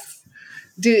 Yes.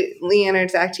 Leanne or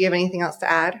Zach, do you have anything else to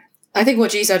add? I think what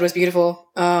G said was beautiful.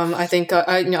 I think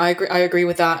I agree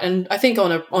with that, and I think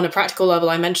on a practical level,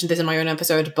 I mentioned this in my own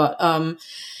episode, but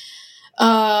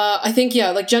I think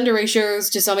like gender ratios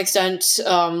to some extent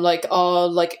are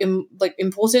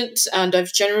important, and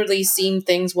I've generally seen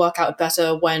things work out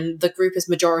better when the group is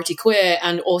majority queer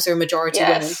and also majority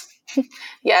women.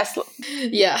 Yes.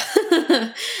 Yeah.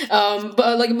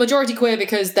 But like majority queer,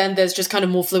 because then there's just kind of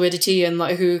more fluidity and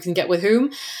like who can get with whom.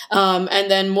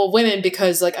 And then more women,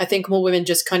 because like I think more women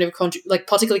just kind of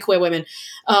particularly queer women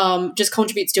just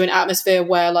contributes to an atmosphere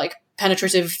where like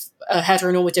penetrative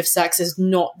heteronormative sex is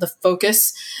not the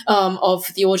focus of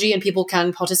the orgy, and people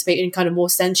can participate in kind of more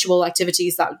sensual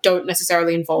activities that don't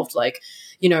necessarily involve like,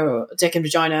 dick and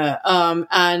vagina.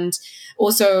 And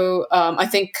also, I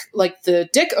think like the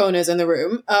dick owners in the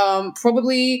room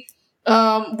probably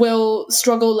will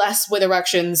struggle less with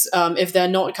erections if they're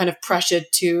not kind of pressured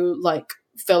to like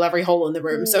fill every hole in the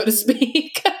room, so to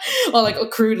speak, or like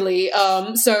crudely.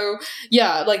 So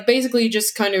yeah, like basically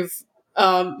just kind of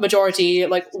majority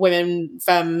like women,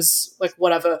 femmes, like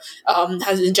whatever,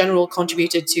 has in general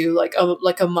contributed to like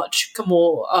a much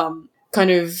more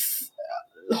kind of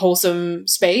wholesome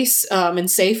space and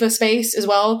safer space as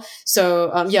well.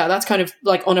 So yeah, that's kind of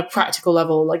like on a practical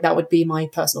level, like that would be my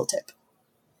personal tip.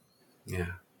 Yeah.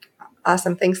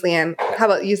 Awesome. Thanks, Leanne. How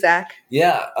about you, Zach?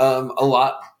 Yeah. A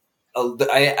lot.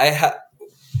 I have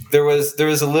there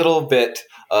was a little bit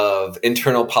of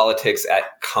internal politics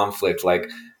at conflict, like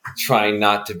trying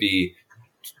not to be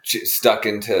stuck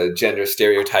into gender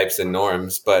stereotypes and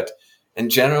norms, but in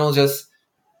general, just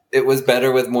it was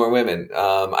better with more women.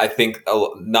 I think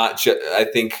I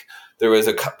think there was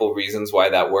a couple reasons why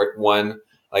that worked. One,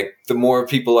 like the more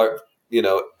people are,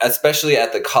 especially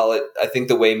at the college, I think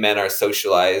the way men are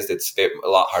socialized, it's a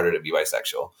lot harder to be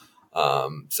bisexual.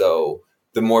 So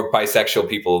the more bisexual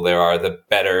people there are, the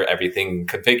better everything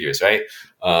configures, right?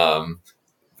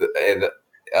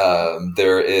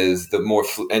 There is the more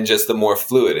and just the more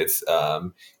fluid.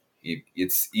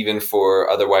 It's even for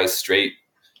otherwise straight.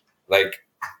 Like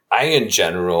I, in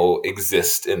general,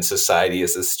 exist in society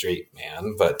as a straight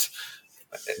man, but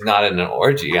not in an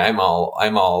orgy. I'm all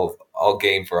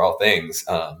game for all things.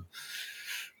 And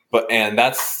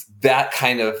that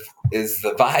kind of is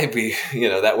the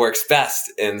vibe that works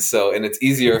best. And it's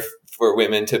easier for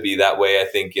women to be that way. I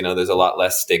think, there's a lot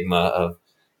less stigma of,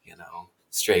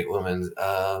 straight women,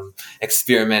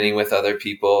 experimenting with other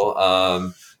people.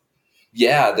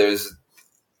 There's,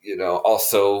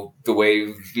 also the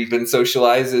way we've been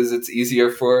socialized is it's easier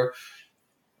for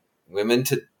women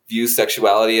to view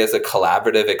sexuality as a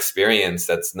collaborative experience.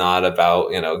 That's not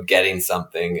about, getting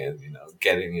something and,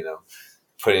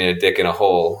 putting a dick in a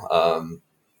hole.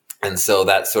 And so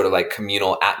that sort of like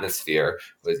communal atmosphere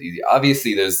was easy.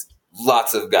 Obviously there's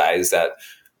lots of guys that,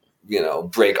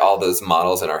 break all those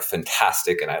models and are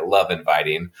fantastic. And I love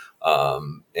inviting.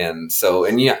 You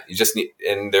just need,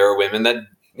 and there are women that,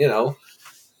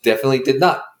 definitely did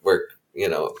not work,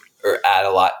 or add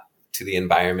a lot to the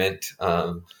environment.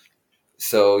 You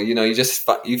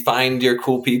find your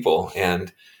cool people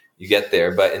and you get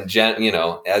there. But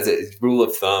as a rule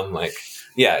of thumb,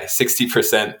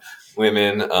 60%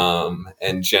 women,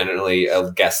 and generally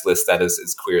a guest list that is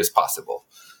as queer as possible.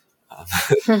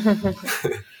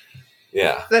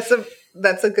 Yeah.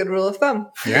 That's a good rule of thumb.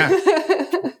 Yeah.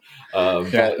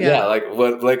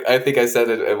 I think I said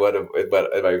it in when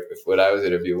I was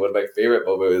interviewed. One of my favorite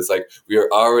moments was we were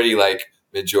already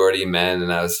majority men,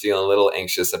 and I was feeling a little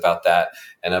anxious about that.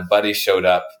 And a buddy showed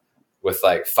up with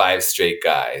 5 straight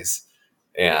guys,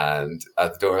 and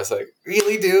at the door I was like,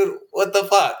 "Really, dude? What the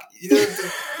fuck?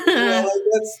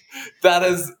 That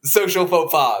is social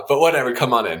faux pas, but whatever.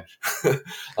 Come on in."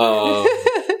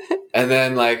 And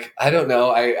then I don't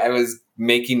know, I was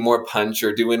making more punch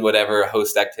or doing whatever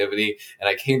host activity. And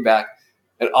I came back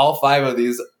and all 5 of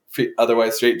these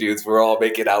otherwise straight dudes were all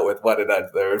making out with one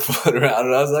another and fooling around.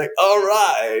 And I was like, all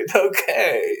right,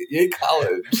 okay. Yay,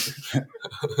 college.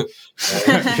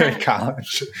 Yay,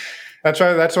 college. That's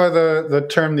why the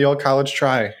term, the old college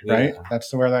try, right? Yeah.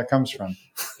 That's where that comes from.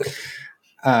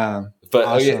 But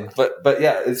awesome.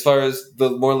 As far as the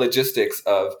more logistics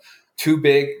of too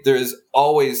big, there's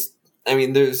always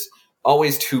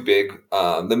too big.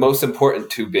 The most important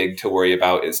too big to worry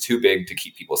about is too big to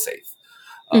keep people safe.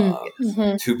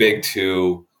 Too big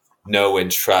to know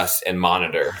and trust and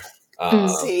monitor.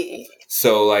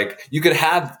 So you could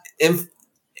have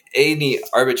any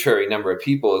arbitrary number of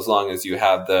people as long as you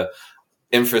have the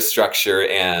infrastructure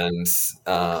and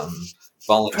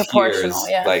volunteers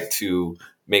to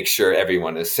make sure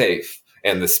everyone is safe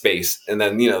and the space. And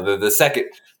then, the second,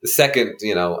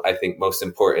 I think most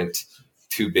important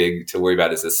too big to worry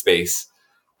about is the space.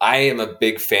 I am a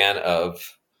big fan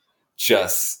of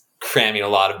just cramming a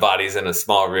lot of bodies in a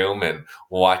small room and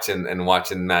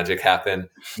watching magic happen.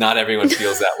 Not everyone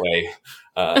feels that way.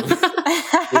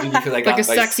 Maybe because I got a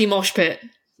sexy mosh pit.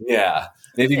 Yeah.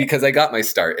 Maybe because I got my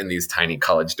start in these tiny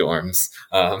college dorms.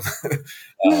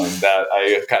 That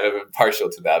I kind of am partial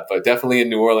to that. But definitely in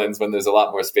New Orleans, when there's a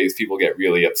lot more space, people get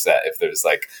really upset if there's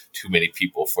too many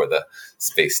people for the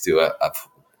space to up,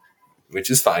 which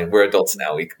is fine. We're adults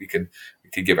now. We could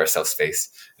give ourselves space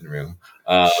and room.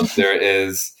 There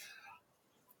is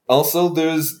also,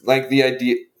 there's the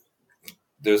idea,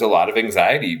 there's a lot of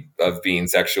anxiety of being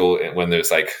sexual when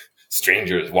there's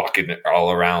strangers walking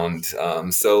all around.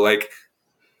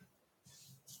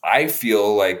 I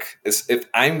feel if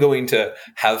I'm going to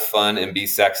have fun and be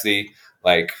sexy,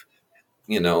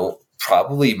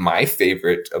 probably my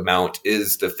favorite amount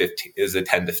is the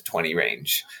 10 to 20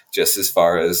 range, just as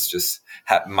far as just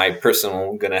my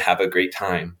personal going to have a great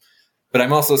time. But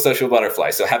I'm also a social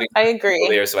butterfly, so having I agree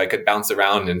there so I could bounce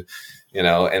around and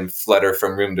and flutter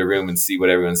from room to room and see what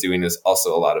everyone's doing is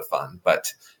also a lot of fun.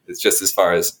 But it's just as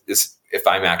far as if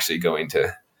I'm actually going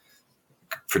to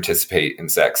participate in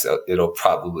sex, it'll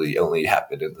probably only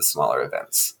happen in the smaller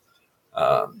events.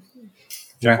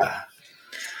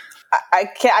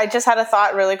 I just had a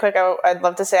thought really quick. I'd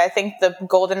love to say I think the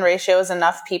golden ratio is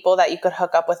enough people that you could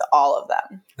hook up with all of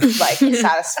them, like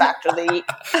satisfactorily.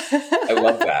 I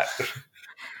love that.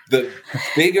 The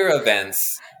bigger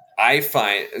events, I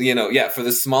find, for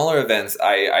the smaller events,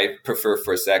 I prefer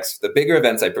for sex. The bigger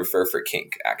events, I prefer for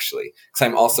kink, actually, because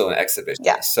I'm also an exhibitionist.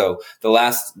 Yeah. So the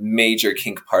last major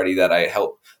kink party that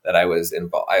I was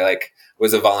involved, I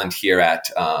was a volunteer at,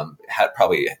 had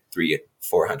probably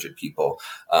 300-400 people.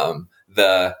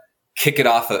 The kick it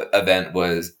off event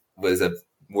was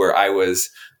where I was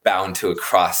bound to a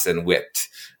cross and whipped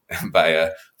by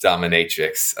a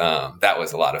dominatrix. That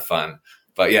was a lot of fun.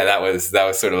 But yeah, that was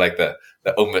sort of like the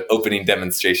opening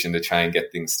demonstration to try and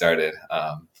get things started.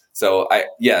 So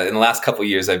in the last couple of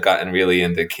years, I've gotten really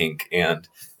into kink and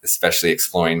especially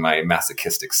exploring my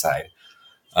masochistic side.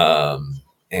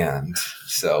 And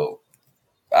so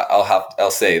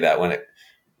I'll say that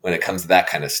when it comes to that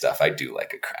kind of stuff, I do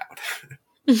like a crowd.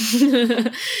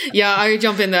 Yeah, I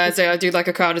jump in there and say I do like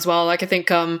a crowd as well. Like I think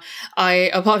I,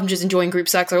 apart from just enjoying group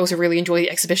sex, I also really enjoy the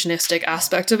exhibitionistic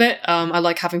aspect of it. I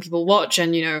like having people watch,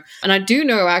 and I do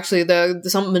know actually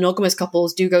some monogamous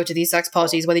couples do go to these sex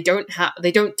parties where they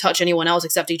don't touch anyone else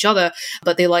except each other,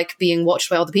 but they like being watched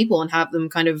by other people and have them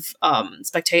kind of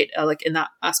spectate like in that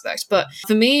aspect. But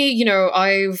for me,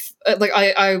 I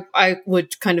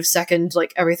would kind of second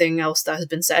like everything else that has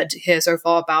been said here so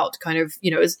far about kind of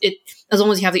as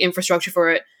long as you have the infrastructure for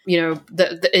it,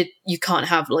 you can't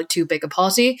have like too big a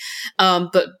party.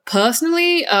 But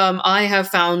personally, I have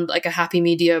found like a happy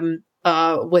medium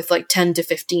with like 10 to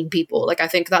 15 people. Like I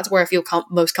think that's where I feel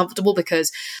most comfortable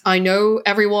because I know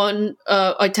everyone.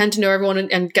 I tend to know everyone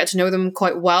and get to know them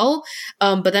quite well.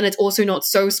 But then it's also not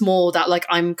so small that like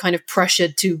I'm kind of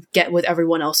pressured to get with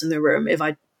everyone else in the room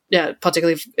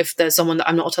particularly if there's someone that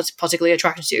I'm not particularly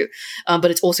attracted to,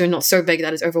 but it's also not so big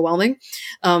that it's overwhelming.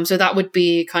 So that would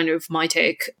be kind of my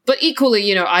take. But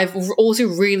equally, I've also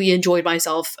really enjoyed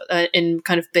myself in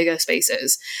kind of bigger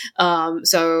spaces.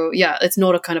 So yeah, it's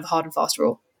not a kind of hard and fast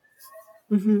rule.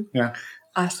 Mm-hmm. Yeah.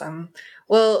 Awesome.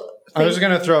 Well, I was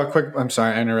going to throw a quick, I'm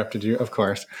sorry, I interrupted you, of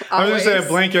course. Always. I was going to say a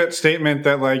blanket statement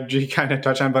that like G kind of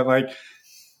touched on, but like,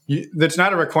 it's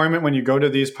not a requirement when you go to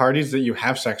these parties that you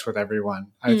have sex with everyone.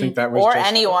 I think that was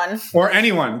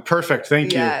anyone. Perfect.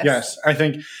 Thank you. Yes. I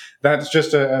think that's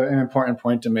just an important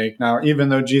point to make. Now, even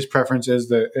though G's preference is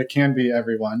that it can be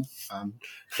everyone,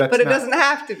 but it doesn't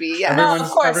have to be. Yeah.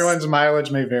 Everyone's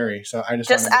mileage may vary. So I just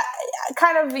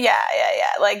kind of, yeah.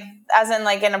 Like, as in,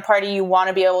 like, in a party, you want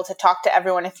to be able to talk to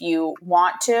everyone if you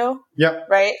want to. Yep.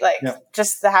 Right? Like,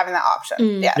 just having that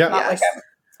option. Yeah. Yep. Not like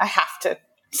I have to.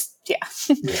 Yeah.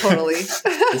 Totally.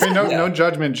 No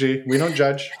judgment, G. We don't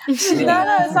judge. No, it's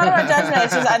not about judgment.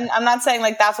 It's just, I'm not saying,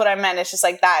 like, that's what I meant. It's just,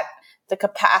 like, that the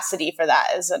capacity for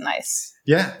that is a nice...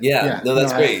 Yeah. No,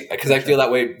 that's great. Because I feel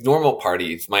that way. Normal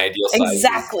parties, my ideal size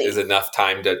is enough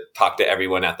time to talk to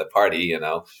everyone at the party,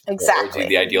 Exactly. Or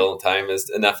the ideal time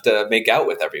is enough to make out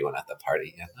with everyone at the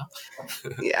party,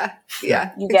 Yeah.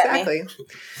 You get me.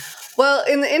 Well,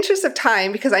 in the interest of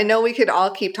time, because I know we could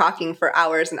all keep talking for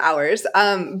hours and hours,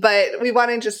 but we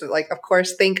want to just, like, of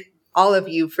course, thank all of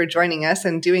you for joining us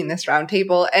and doing this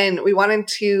roundtable. And we wanted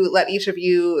to let each of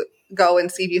you go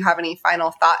and see if you have any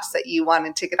final thoughts that you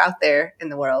wanted to get out there in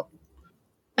the world.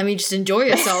 I mean, just enjoy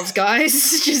yourselves, guys.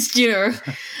 Just,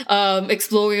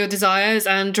 explore your desires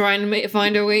and try and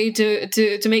find a way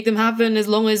to make them happen as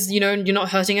long as, you're not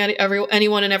hurting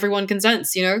anyone and everyone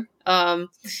consents,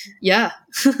 Yeah.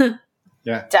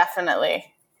 Yeah. Definitely.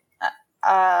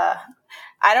 I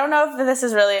don't know if this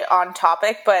is really on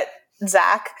topic, but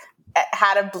Zach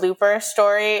had a blooper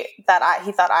story that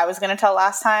he thought I was going to tell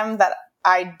last time that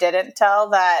I didn't tell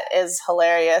that is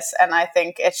hilarious, and I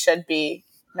think it should be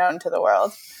known to the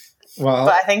world. Well,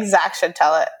 but I think Zach should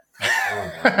tell it.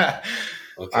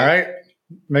 Okay. All right.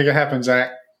 Make it happen,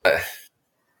 Zach.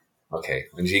 Okay.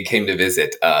 When G came to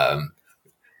visit,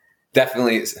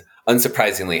 definitely,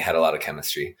 unsurprisingly, had a lot of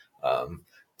chemistry.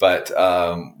 But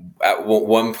at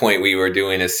one point we were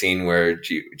doing a scene where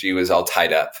G was all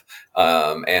tied up,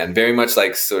 and very much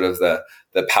like sort of the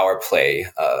power play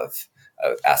of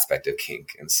aspect of kink.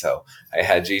 And so I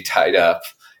had G tied up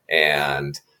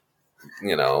and,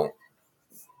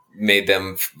 made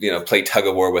them, play tug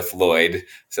of war with Lloyd.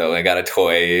 So I got a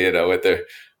toy,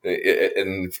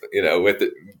 with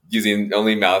using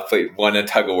only mouth, won a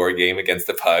tug of war game against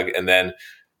the pug, and then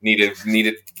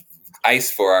needed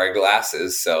ice for our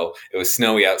glasses. So it was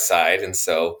snowy outside. And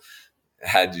so I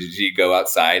had G go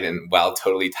outside and while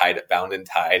totally bound and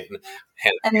tied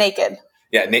and naked.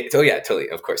 Yeah. Totally.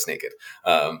 Of course, naked.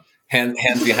 Hands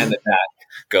behind the back,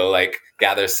 go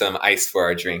gather some ice for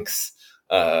our drinks.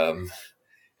 And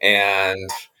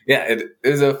yeah, it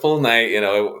was a full night,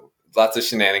 lots of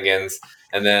shenanigans.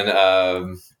 And then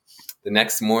the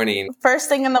next morning, First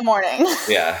thing in the morning.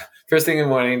 first thing in the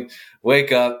morning,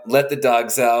 wake up, let the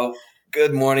dogs out.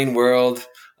 Good morning, world.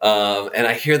 And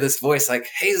I hear this voice like,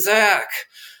 "Hey, Zach."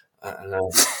 And I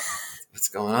was, what's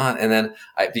going on? And then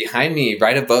behind me,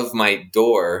 right above my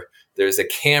door, there's a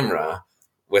camera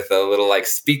with a little like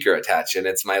speaker attached, and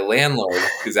it's my landlord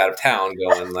who's out of town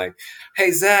going like,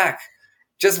 "Hey, Zach,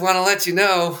 just want to let you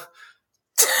know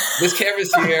this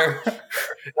camera's here.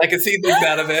 I can see things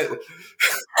out of it."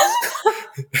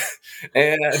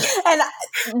 and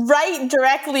right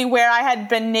directly where I had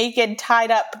been naked,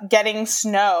 tied up, getting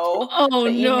snow the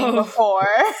evening before.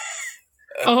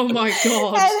 Oh my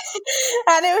God.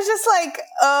 And it was just like,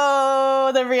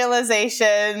 the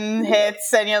realization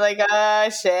hits and you're like, oh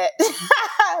shit.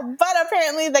 But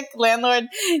apparently the landlord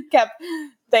kept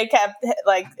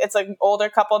like, it's an older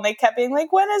couple and they kept being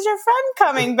like, when is your friend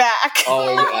coming back?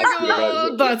 Always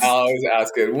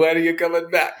asking, when are you coming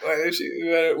back?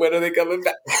 When are they coming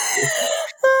back?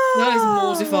 That is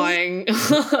mortifying.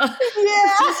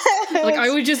 Yeah. Like I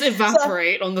would just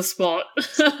evaporate on the spot.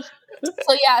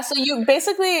 So you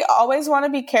basically always want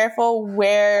to be careful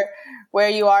where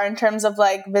you are in terms of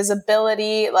like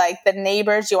visibility, like the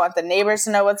neighbors. You want the neighbors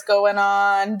to know what's going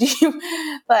on. Do you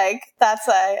like that's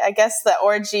I guess the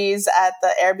orgies at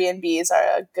the Airbnbs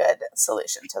are a good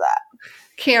solution to that.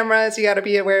 Cameras, you got to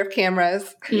be aware of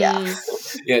cameras. Yeah.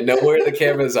 Know where the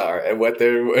cameras are and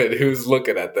and who's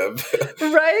looking at them.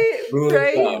 Right.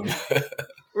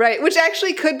 Right, which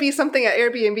actually could be something at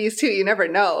Airbnbs too. You never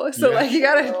know. So like you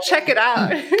got to check it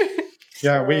out.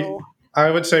 Yeah,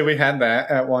 I would say we had that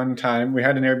at one time. We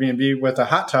had an Airbnb with a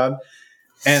hot tub,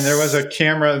 and there was a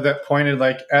camera that pointed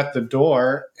like at the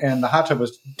door, and the hot tub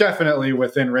was definitely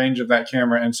within range of that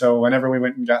camera. And so whenever we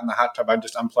went and got in the hot tub, I'd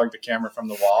just unplug the camera from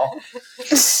the wall.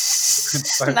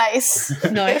 Like, nice.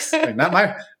 Like, not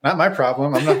my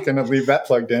problem. I'm not going to leave that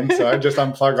plugged in. So I'd just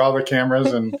unplug all the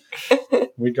cameras, and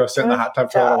we'd go sit in the hot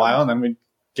tub for a little while, and then we'd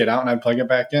get out and I'd plug it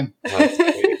back in.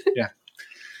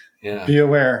 Yeah. Be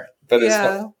aware. But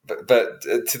to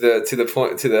the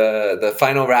point, to the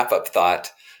final wrap up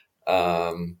thought,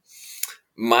 I'm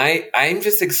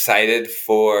just excited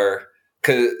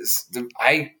because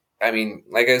I mean,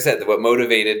 like I said, what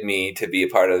motivated me to be a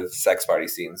part of sex party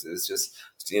scenes is just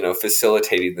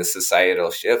facilitating the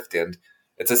societal shift, and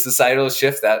it's a societal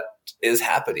shift that is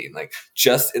happening. Like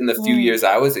just in the few years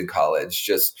I was in college,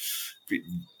 just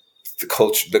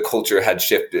the culture had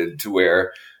shifted to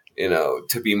where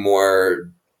to be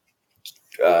more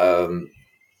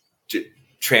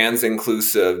trans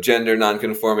inclusive, gender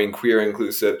non-conforming, queer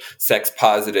inclusive, sex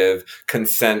positive,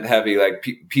 consent heavy. Like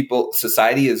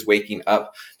society is waking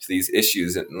up to these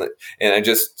issues, and I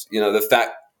just the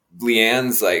fact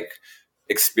Leanne's like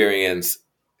experience.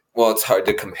 Well, it's hard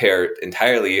to compare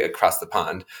entirely across the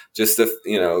pond. Just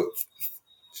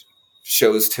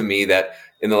shows to me that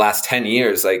in the last 10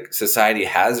 years, like society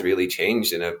has really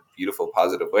changed in a beautiful,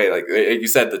 positive way. Like you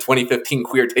said, the 2015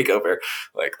 queer takeover,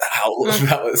 like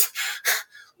that was,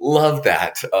 love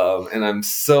that. And I'm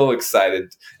so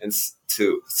excited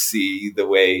to see the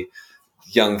way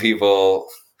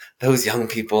those young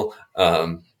people,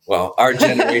 our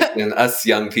generation, us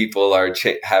young people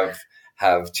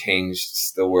have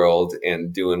changed the world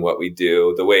and doing what we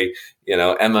do. The way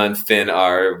Emma and Finn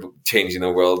are changing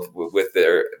the world with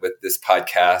this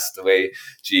podcast. The way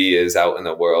G is out in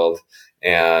the world,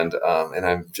 and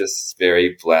I'm just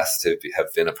very blessed to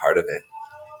have been a part of it.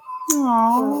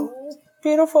 Aww,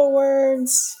 beautiful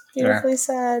words, beautifully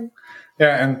said.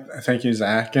 Yeah, and thank you,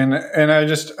 Zach, and I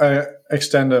just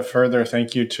extend a further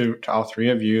thank you to all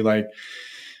three of you, like,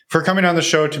 for coming on the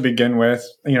show to begin with.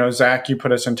 Zach, you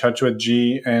put us in touch with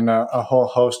G and a whole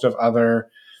host of other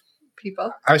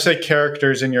people. I say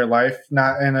characters in your life,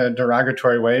 not in a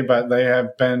derogatory way, but they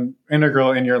have been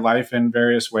integral in your life in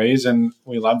various ways, and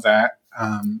we love that.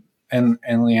 And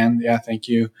Leanne, thank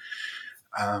you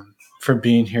for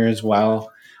being here as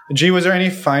well. G, was there any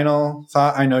final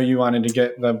thought? I know you wanted to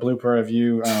get the blooper of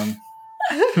you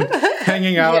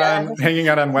hanging out on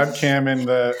webcam in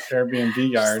the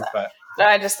Airbnb yard, but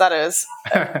I just thought it was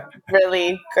a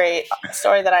really great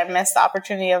story that I missed the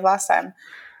opportunity of last time.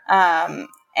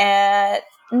 And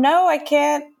no, I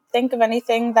can't think of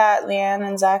anything that Leanne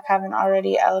and Zach haven't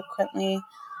already eloquently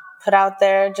put out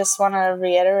there. Just want to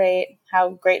reiterate how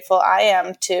grateful I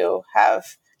am to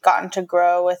have gotten to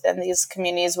grow within these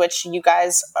communities, which you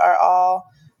guys are all,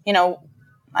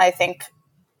 I think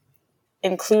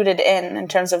included in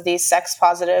terms of these sex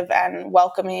positive and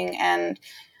welcoming, and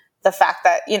the fact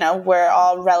that, we're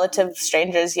all relative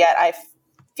strangers, yet I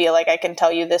feel like I can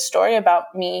tell you this story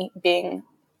about me being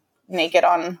naked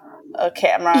on a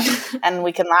camera and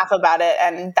we can laugh about it.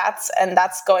 And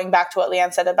that's going back to what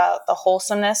Leanne said about the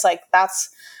wholesomeness. Like, that's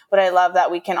what I love,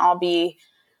 that we can all be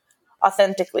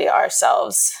authentically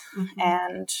ourselves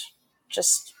and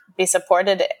just be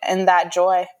supported in that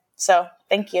joy. So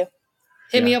thank you.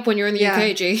 Hit me up when you're in the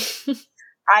UK, G.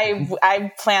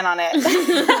 I plan on it.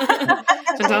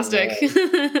 Fantastic.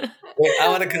 Wait, I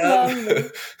want to come.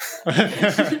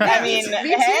 I mean,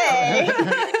 hey,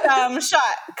 come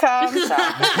shot.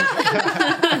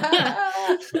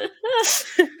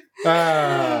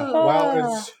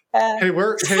 Well, I think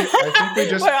we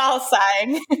just, we're all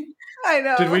sighing. I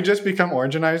know. did we just become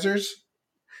organizers?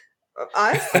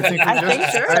 Us?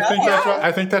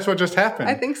 I think that's what just happened.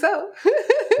 I think so.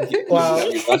 Well,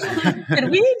 Did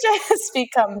we just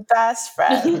become best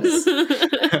friends?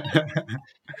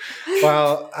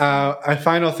 Well, a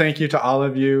final thank you to all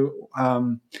of you.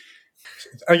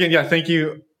 Again, thank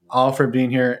you all for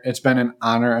being here. It's been an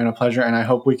honor and a pleasure, and I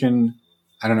hope we can,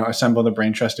 assemble the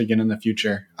Brain Trust again in the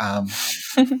future.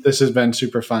 This has been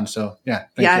super fun. So,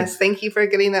 thank you for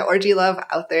getting that orgy love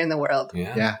out there in the world.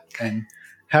 Yeah, and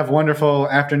have wonderful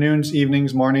afternoons,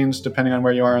 evenings, mornings, depending on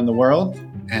where you are in the world.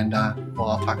 And we'll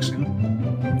all talk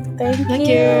soon. Thank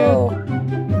you.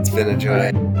 It's been a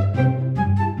joy.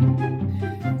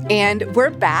 And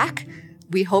we're back.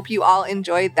 We hope you all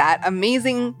enjoyed that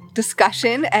amazing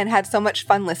discussion and had so much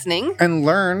fun listening. And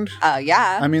learned.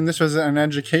 Yeah. This was an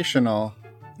educational.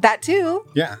 That too.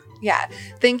 Yeah. Yeah.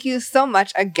 Thank you so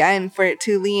much again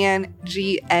to Leanne,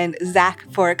 G, and Zach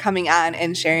for coming on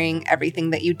and sharing everything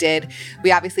that you did.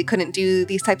 We obviously couldn't do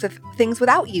these types of things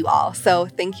without you all. So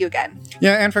thank you again.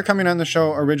 Yeah, and for coming on the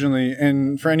show originally.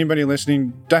 And for anybody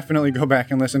listening, definitely go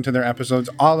back and listen to their episodes.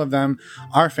 All of them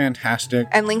are fantastic.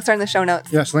 And links are in the show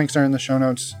notes. Yes, links are in the show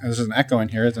notes. There's an echo in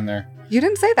here, isn't there? You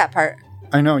didn't say that part.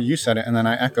 I know, you said it, and then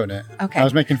I echoed it. Okay. I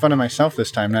was making fun of myself this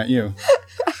time, not you.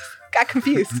 Got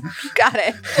confused. Got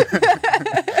it.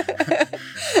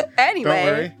 Anyway. Don't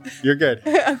worry. You're good.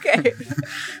 Okay.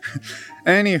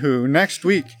 Anywho,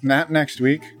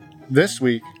 this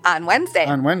week. On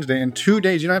Wednesday. In 2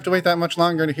 days. You don't have to wait that much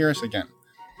longer to hear us again.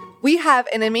 We have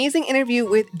an amazing interview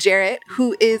with Jarrett,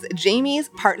 who is Jamie's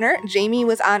partner. Jamie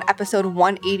was on episode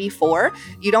 184.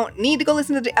 You don't need to go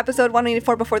listen to episode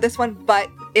 184 before this one, but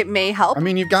it may help.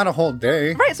 You've got a whole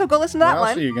day. Right, so go listen to that one. What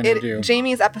else are you going to do?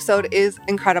 Jamie's episode is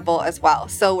incredible as well.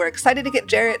 So we're excited to get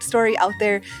Jarrett's story out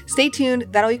there. Stay tuned.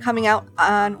 That'll be coming out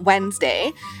on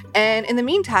Wednesday. And in the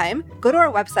meantime, go to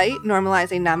our website,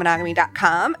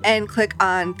 normalizingnonmonogamy.com, and click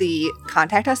on the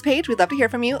Contact Us page. We'd love to hear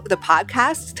from you. The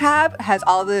Podcasts tab has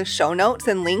all the show notes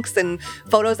and links and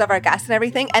photos of our guests and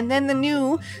everything. And then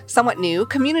the somewhat new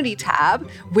Community tab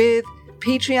with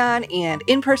Patreon and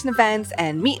in-person events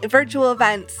and virtual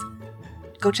events.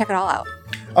 Go check it all out.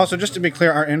 Also, just to be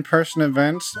clear, our in-person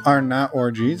events are not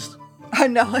orgies.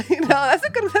 No, that's a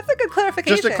good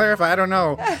clarification. Just to clarify, I don't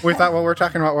know. We thought, we're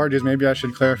talking about orgies. Maybe I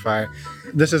should clarify.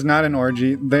 This is not an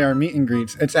orgy. They are meet and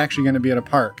greets. It's actually going to be at a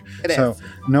park. So,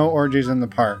 no orgies in the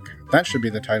park. That should be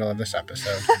the title of this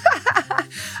episode.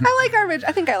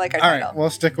 I think I like our title. All right, we'll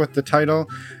stick with the title.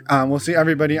 We'll see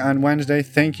everybody on Wednesday.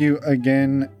 Thank you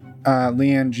again,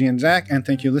 Leanne, G, and Zach, and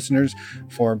thank you, listeners,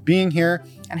 for being here.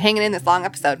 And hanging in this long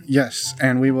episode. Yes,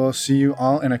 and we will see you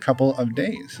all in a couple of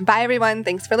days. Bye, everyone.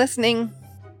 Thanks for listening.